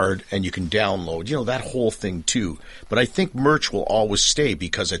card and you can download, that whole thing too. But I think merch will always stay,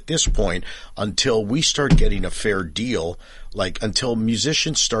 because at this point, until we start getting a fair deal, like until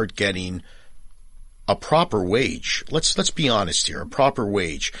musicians start getting a proper wage, let's be honest here, a proper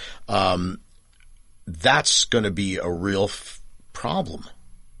wage, that's going to be a real problem.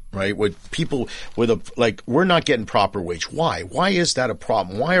 Right? With people we're not getting proper wage. Why? Why is that a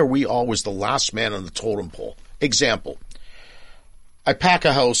problem? Why are we always the last man on the totem pole? Example. I pack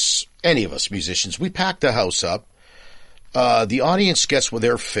a house, any of us musicians, we pack the house up. The audience gets with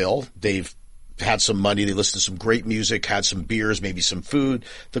their fill. They've had some money. They listened to some great music, had some beers, maybe some food.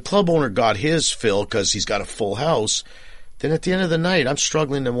 The club owner got his fill because he's got a full house. Then at the end of the night, I'm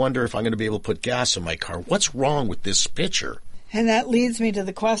struggling to wonder if I'm going to be able to put gas in my car. What's wrong with this picture? And that leads me to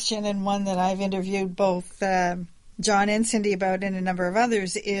the question, and one that I've interviewed both John and Cindy about and a number of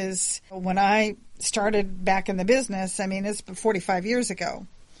others, is when I started back in the business, it's 45 years ago,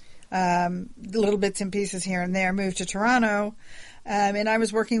 little bits and pieces here and there, moved to Toronto, and I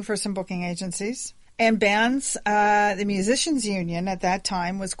was working for some booking agencies. And bands, the Musicians Union at that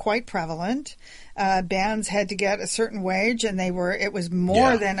time was quite prevalent. Bands had to get a certain wage, and it was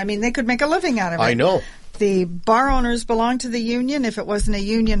more than, they could make a living out of it. I know. The bar owners belonged to the union. If it wasn't a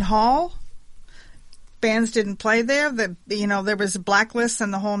union hall, bands didn't play there. There was blacklists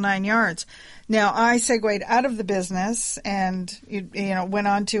and the whole 9 yards. Now, I segued out of the business and, went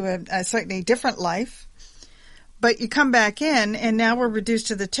on to a slightly different life. But you come back in, and now we're reduced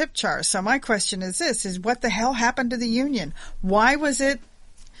to the tip jar. So my question is this, what the hell happened to the union? Why was it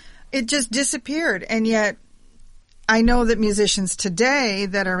just disappeared? And yet, I know that musicians today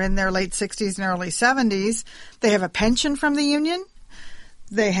that are in their late 60s and early 70s, they have a pension from the union.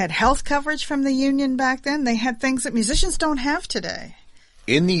 They had health coverage from the union back then. They had things that musicians don't have today.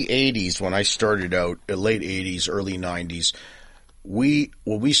 In the 80s, when I started out, late 80s, early 90s, we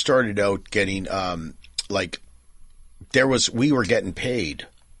started out getting, we were getting paid.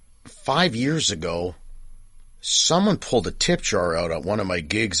 5 years ago, someone pulled a tip jar out at one of my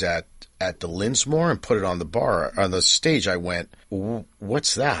gigs at the Linsmore and put it on the bar. On the stage, I went,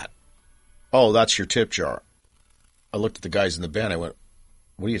 what's that? Oh, that's your tip jar. I looked at the guys in the band. I went,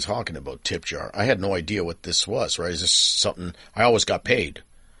 what are you talking about, tip jar? I had no idea what this was, right? Is this something? I always got paid.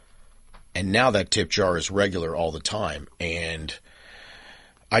 And now that tip jar is regular all the time. And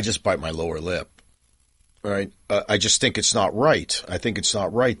I just bite my lower lip. Right? I just think it's not right. I think it's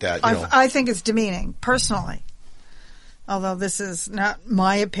not right that, I think it's demeaning, personally. Although this is not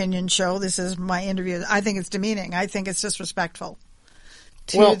my opinion show, this is my interview. I think it's demeaning. I think it's disrespectful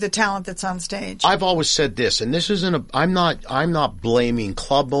to the talent that's on stage. I've always said this, and this isn't I'm not blaming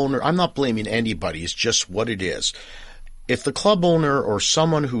club owner. I'm not blaming anybody. It's just what it is. If the club owner or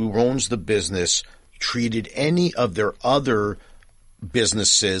someone who owns the business treated any of their other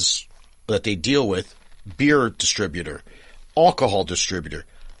businesses that they deal with, beer distributor, alcohol distributor,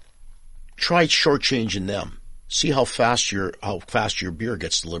 try shortchanging them. See how fast your beer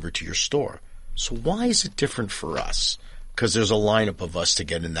gets delivered to your store. So why is it different for us? Because there's a lineup of us to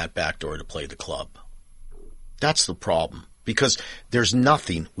get in that back door to play the club. That's the problem. Because there's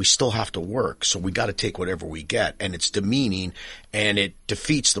nothing, we still have to work. So we got to take whatever we get, and it's demeaning and it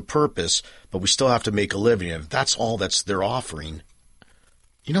defeats the purpose. But we still have to make a living. And if that's all they're offering,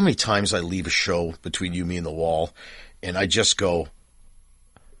 you know how many times I leave a show between you, me, and the wall, and I just go,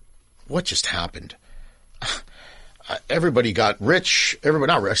 what just happened? Everybody got rich.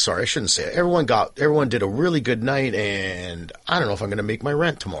 Not rich. Sorry, I shouldn't say it. Everyone did a really good night, and I don't know if I'm going to make my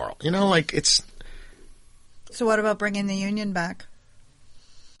rent tomorrow. It's. So what about bringing the union back?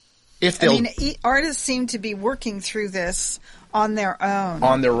 Artists seem to be working through this on their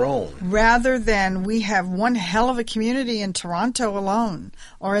own. Rather than we have one hell of a community in Toronto alone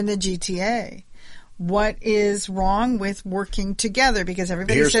or in the GTA. What is wrong with working together? Because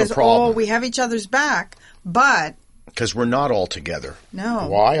everybody says, we have each other's back, but... Because we're not all together. No.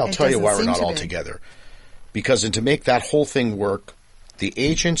 Why? I'll tell you why we're not all together. Because to make that whole thing work, the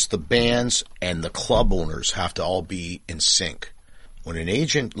agents, the bands, and the club owners have to all be in sync. When an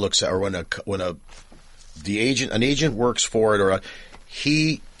agent looks at, or an agent works for it,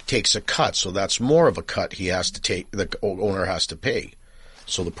 he takes a cut. So that's more of a cut he has to take, the owner has to pay.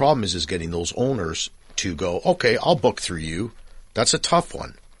 So the problem is getting those owners to go, okay, I'll book through you. That's a tough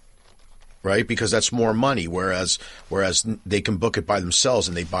one, right? Because that's more money. Whereas they can book it by themselves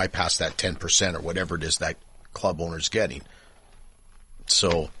and they bypass that 10% or whatever it is that club owner's getting.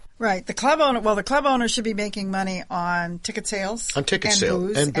 So. Right. The club owner should be making money on ticket sales. On ticket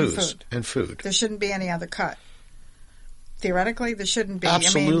sales and booze and food. There shouldn't be any other cut. Theoretically, there shouldn't be.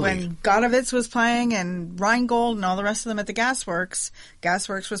 Absolutely. I mean, when Godovitz was playing and Rheingold and all the rest of them at the Gasworks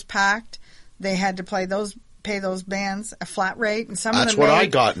was packed. They had to pay those bands a flat rate, and some That's of them what made I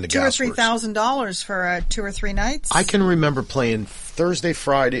got in the $2,000 or Gasworks. $3,000 for 2 or 3 nights. I can remember playing Thursday,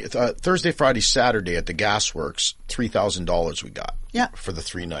 Friday, Saturday at the Gasworks. $3,000 we got. Yeah. For the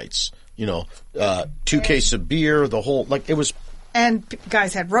 3 nights. 2 cases of beer, the whole, like, it was. And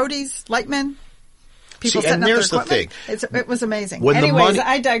guys had roadies, lightmen. People setting and up there's their the equipment. thing. It was amazing. When Anyways,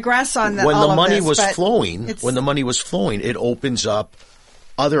 I digress on when all the of money this, was but flowing. When the money was flowing, it opens up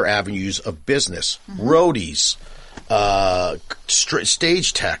other avenues of business, roadies,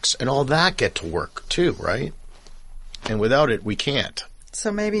 stage techs, and all that get to work too, right? And without it, we can't.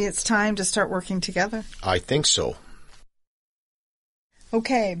 So maybe it's time to start working together. I think so.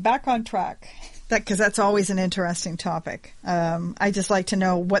 Okay, back on track. Because that's always an interesting topic. I just like to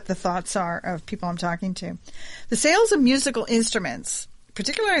know what the thoughts are of people I'm talking to. The sales of musical instruments,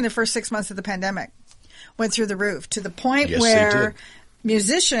 particularly in the first 6 months of the pandemic, went through the roof to the point where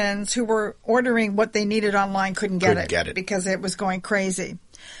musicians who were ordering what they needed online couldn't get it because it was going crazy.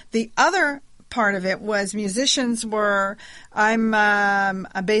 The other part of it was musicians were, I'm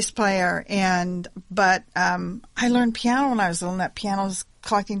a bass player, but I learned piano when I was little, and that piano's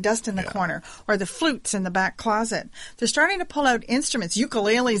collecting dust in the corner, or the flutes in the back closet. They're starting to pull out instruments.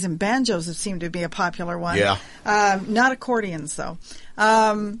 Ukuleles and banjos have seemed to be a popular one. Yeah. Not accordions, though.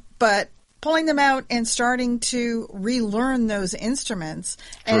 But pulling them out and starting to relearn those instruments.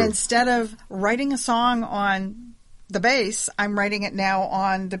 True. And instead of writing a song on the bass, I'm writing it now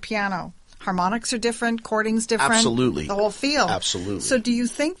on the piano. Harmonics are different, chording's different. Absolutely. The whole feel. Absolutely. So do you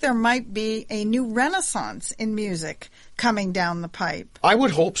think there might be a new renaissance in music coming down the pipe? I would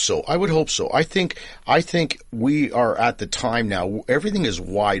hope so. I think we are at the time now. Everything is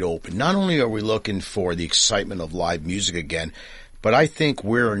wide open. Not only are we looking for the excitement of live music again, but I think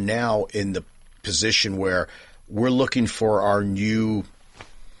we're now in the position where we're looking for our new,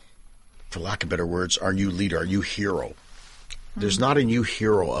 for lack of better words, our new leader, our new hero. There's not a new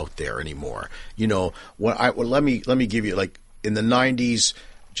hero out there anymore. Let me give you, like, in the 90s,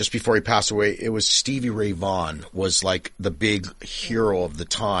 just before he passed away, it was Stevie Ray Vaughan was like the big hero of the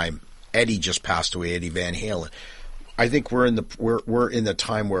time. Eddie just passed away, Eddie Van Halen. I think we're in the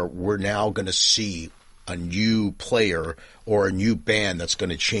time where we're now going to see a new player or a new band that's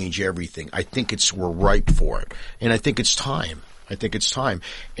going to change everything. I think we're ripe for it. And I think it's time.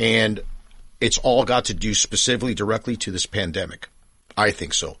 And it's all got to do specifically directly to this pandemic. I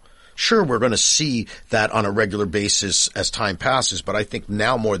think so. Sure, we're going to see that on a regular basis as time passes, but I think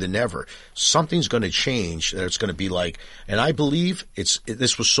now more than ever, something's going to change. That it's going to be like, and I believe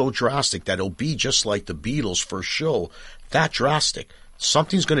this was so drastic that it'll be just like the Beatles' first show, that drastic.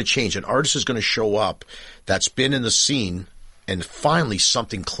 Something's going to change. An artist is going to show up that's been in the scene, and finally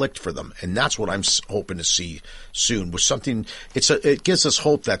something clicked for them. And that's what I'm hoping to see soon. With something, it gives us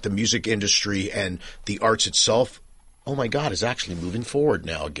hope that the music industry and the arts itself, oh my God, is actually moving forward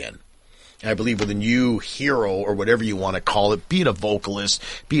now again. And I believe with a new hero, or whatever you want to call it, be it a vocalist,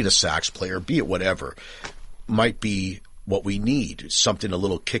 be it a sax player, be it whatever, might be what we need. Something, a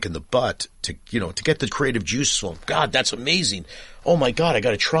little kick in the butt to get the creative juices flowing. God, that's amazing. Oh my God, I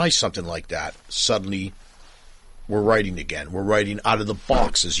got to try something like that. Suddenly, we're writing again. We're writing out of the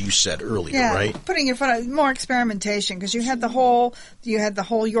box, as you said earlier, right? Putting your foot out, more experimentation, because you had the whole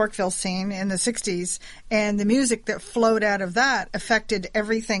Yorkville scene in the 60s, and the music that flowed out of that affected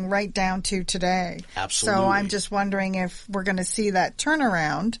everything right down to today. Absolutely. So I'm just wondering if we're going to see that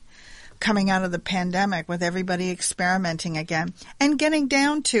turnaround coming out of the pandemic with everybody experimenting again and getting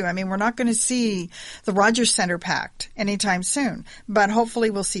down to, we're not going to see the Rogers Center packed anytime soon, but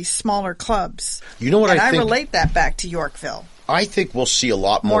hopefully we'll see smaller clubs. You know what, and I think, relate that back to Yorkville. I think we'll see a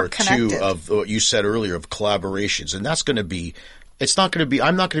lot more too connected. of what you said earlier of collaborations, and that's going to be,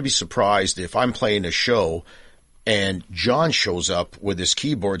 I'm not going to be surprised if I'm playing a show and John shows up with his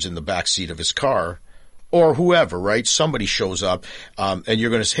keyboards in the back seat of his car, or whoever, right? Somebody shows up, and you're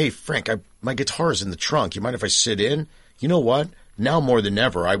going to say, hey, Frank, my guitar's in the trunk. You mind if I sit in? You know what? Now more than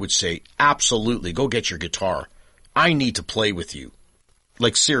ever, I would say, absolutely, go get your guitar. I need to play with you.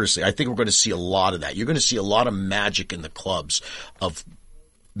 Like, seriously, I think we're going to see a lot of that. You're going to see a lot of magic in the clubs of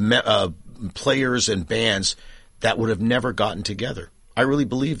players and bands that would have never gotten together. I really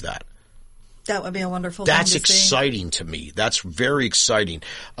believe that. That would be a wonderful thing to see. That's exciting to me. That's very exciting.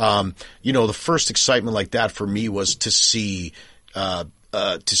 The first excitement like that for me was to see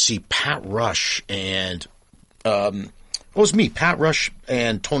Pat Rush and it was me, Pat Rush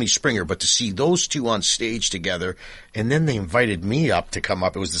and Tony Springer, but to see those two on stage together, and then they invited me up to come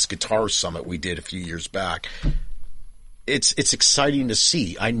up. It was this guitar summit we did a few years back. It's exciting to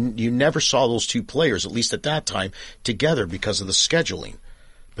see. You never saw those two players, at least at that time, together because of the scheduling.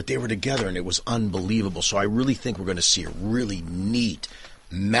 But they were together, and it was unbelievable. So I really think we're going to see a really neat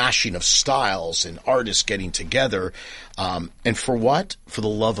mashing of styles and artists getting together. And for what? For the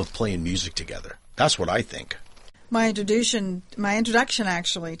love of playing music together. That's what I think. My introduction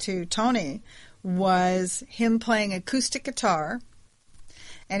actually to Tony was him playing acoustic guitar,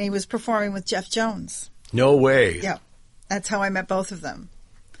 and he was performing with Jeff Jones. No way. Yeah. That's how I met both of them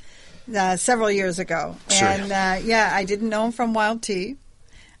several years ago. Sure. And, I didn't know him from Wild Tea.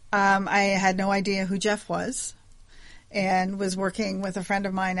 I had no idea who Jeff was, and was working with a friend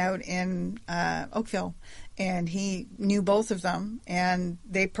of mine out in Oakville, and he knew both of them, and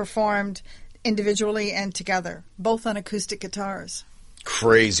they performed individually and together, both on acoustic guitars.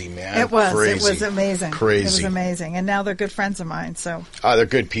 Crazy, man. It was. Crazy. It was amazing. Crazy. It was amazing. And now they're good friends of mine. So. They're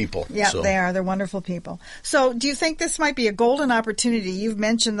good people. Yeah, so. They are. They're wonderful people. So do you think this might be a golden opportunity? You've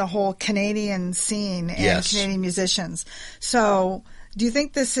mentioned the whole Canadian scene and yes. Canadian musicians. So do you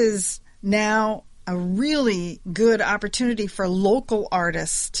think this is now a really good opportunity for local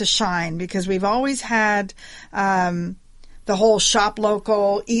artists to shine? Because we've always had the whole shop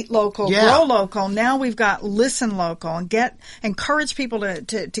local, eat local, grow local. Now we've got listen local, and encourage people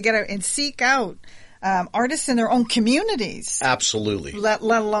to get out and seek out artists in their own communities. Absolutely. Let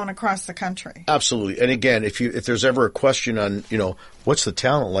alone across the country. Absolutely. And again, if there's ever a question on, what's the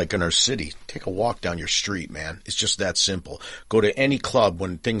talent like in our city, take a walk down your street, man. It's just that simple. Go to any club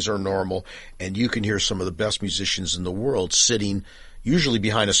when things are normal, and you can hear some of the best musicians in the world sitting usually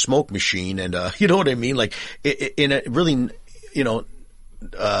behind a smoke machine, and you know what I mean? Like in a really,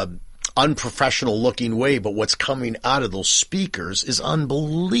 unprofessional looking way, but what's coming out of those speakers is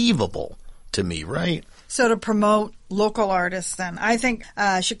unbelievable to me, right? So to promote local artists then, I think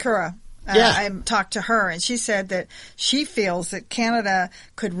Shakura, I talked to her, and she said that she feels that Canada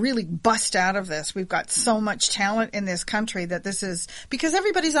could really bust out of this. We've got so much talent in this country that this is because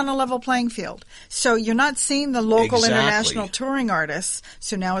everybody's on a level playing field. So you're not seeing the local international touring artists.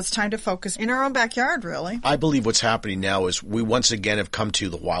 So now it's time to focus in our own backyard, really. I believe what's happening now is we once again have come to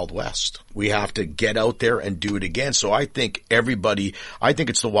the Wild West. We have to get out there and do it again. So I think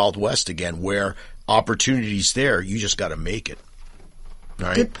it's the Wild West again, where opportunity's there. You just got to make it.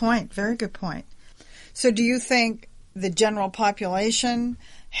 Right. Good point. Very good point. So do you think the general population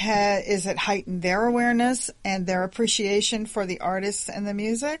is it heightened their awareness and their appreciation for the artists and the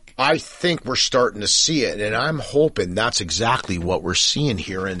music? I think we're starting to see it, and I'm hoping that's exactly what we're seeing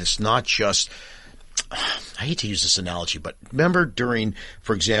here. And it's not just, I hate to use this analogy, but remember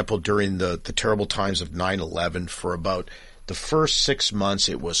for example, during the terrible times of 9/11, for about the first 6 months,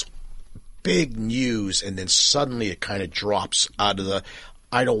 it was big news, and then suddenly it kind of drops out of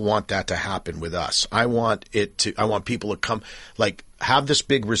I don't want that to happen with us. I want people to come, have this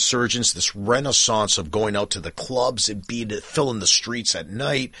big resurgence, this renaissance of going out to the clubs and filling the streets at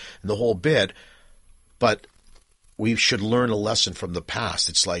night and the whole bit. But we should learn a lesson from the past.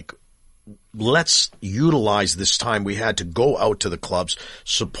 It's like, let's utilize this time we had to go out to the clubs,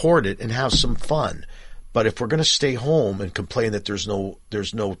 support it, and have some fun. But if we're going to stay home and complain that there's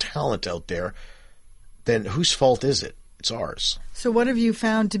no talent out there, then whose fault is it? It's ours. So what have you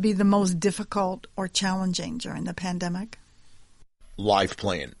found to be the most difficult or challenging during the pandemic? Live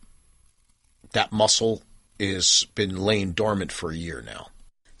playing. That muscle has been laying dormant for a year now.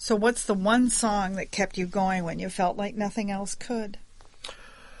 So what's the one song that kept you going when you felt like nothing else could?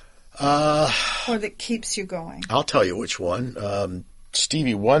 Or that keeps you going? I'll tell you which one.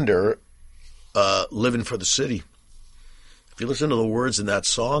 Stevie Wonder, Living for the City. If you listen to the words in that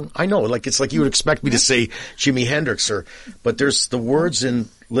song, I know, it's like you would expect me to say Jimi Hendrix, but there's the words in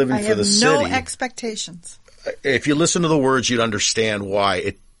Living for the City. I have no expectations. If you listen to the words, you'd understand why.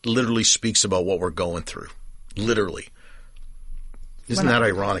 It literally speaks about what we're going through. Literally. Isn't that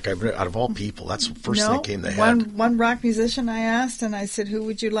ironic? Out of all people, that's the first thing that came to the head. One rock musician I asked, and I said, who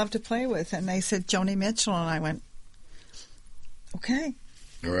would you love to play with? And they said, Joni Mitchell, and I went, okay.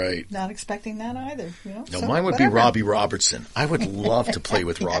 Right. Not expecting that either. No, mine would be Robbie Robertson. I would love to play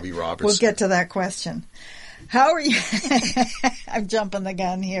with Robbie Robertson. We'll get to that question. How are you? I'm jumping the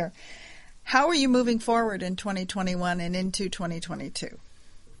gun here. How are you moving forward in 2021 and into 2022?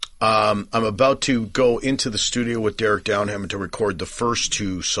 I'm about to go into the studio with Derek Downham to record the first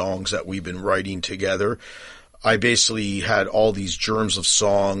 2 songs that we've been writing together. I basically had all these germs of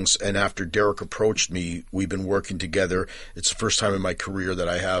songs, and after Derek approached me, we've been working together. It's the first time in my career that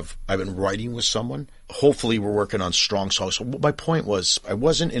I've been writing with someone. Hopefully we're working on strong songs. So my point was, I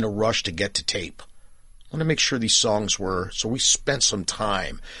wasn't in a rush to get to tape. I want to make sure these songs were, so we spent some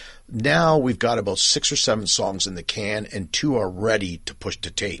time. Now we've got about 6 or 7 songs in the can, and 2 are ready to push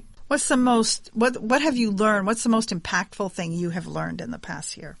to tape. What's the most, what have you learned? What's the most impactful thing you have learned in the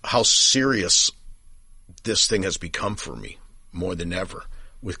past year? How serious this thing has become for me more than ever.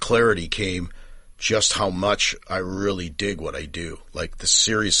 With clarity came just how much I really dig what I do, like the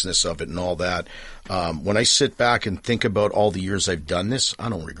seriousness of it and all that. When I sit back and think about all the years I've done this, I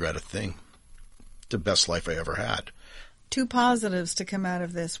don't regret a thing. The best life I ever had. 2 positives to come out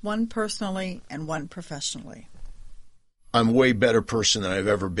of this, one personally and one professionally. I'm a way better person than I've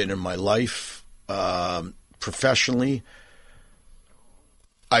ever been in my life. Professionally,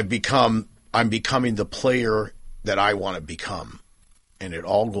 I'm becoming the player that I want to become. And it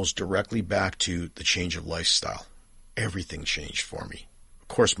all goes directly back to the change of lifestyle. Everything changed for me. Of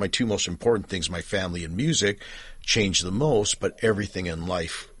course, my 2 most important things, my family and music, changed the most, but everything in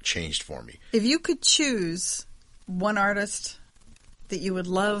life changed for me. If you could choose one artist that you would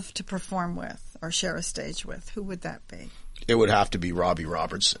love to perform with or share a stage with, who would that be? It would have to be Robbie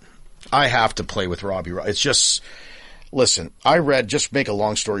Robertson. I have to play with Robbie. It's just, listen, I read, just make a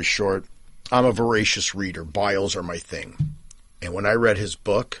long story short, I'm a voracious reader. Bios are my thing. And when I read his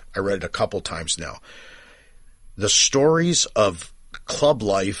book, I read it a couple times now. The stories of club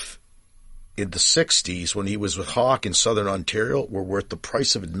life in the 60s when he was with Hawk in Southern Ontario were worth the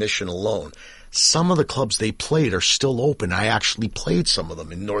price of admission alone. Some of the clubs they played are still open. I actually played some of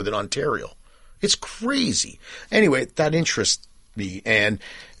them in Northern Ontario. It's crazy. Anyway, that interests me, and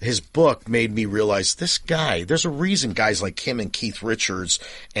his book made me realize this guy, there's a reason guys like him and Keith Richards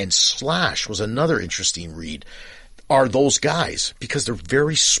and Slash was another interesting read, are those guys, because they're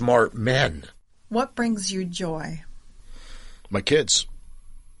very smart men. What brings you joy? My kids.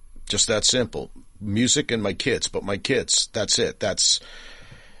 Just that simple. Music and my kids, but my kids, that's it.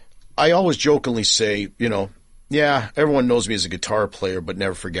 I always jokingly say, yeah, everyone knows me as a guitar player, but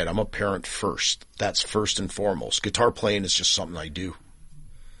never forget, I'm a parent first. That's first and foremost. Guitar playing is just something I do.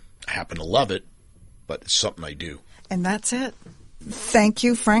 I happen to love it, but it's something I do. And that's it. Thank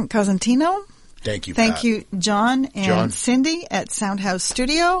you, Frank Cosentino. Thank you, Thank Pat. you, John and Cindy at Soundhouse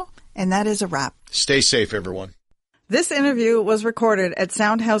Studio. And that is a wrap. Stay safe, everyone. This interview was recorded at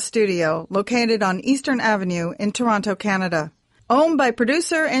Soundhouse Studio, located on Eastern Avenue in Toronto, Canada. Owned by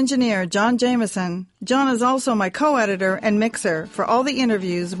producer-engineer John Jameson, John is also my co-editor and mixer for all the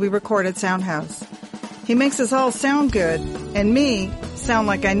interviews we record at Soundhouse. He makes us all sound good, and me sound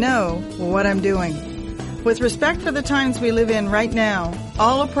like I know what I'm doing. With respect for the times we live in right now,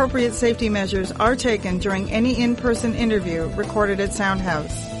 all appropriate safety measures are taken during any in-person interview recorded at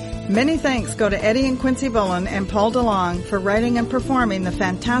Soundhouse. Many thanks go to Eddie and Quincy Bullen and Paul DeLong for writing and performing the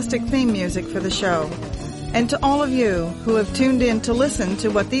fantastic theme music for the show. And to all of you who have tuned in to listen to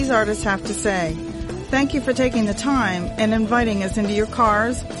what these artists have to say, thank you for taking the time and inviting us into your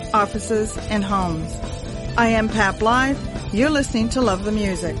cars, offices, and homes. I am Pat Blythe. You're listening to Love the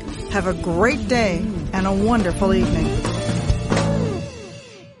Music. Have a great day and a wonderful evening.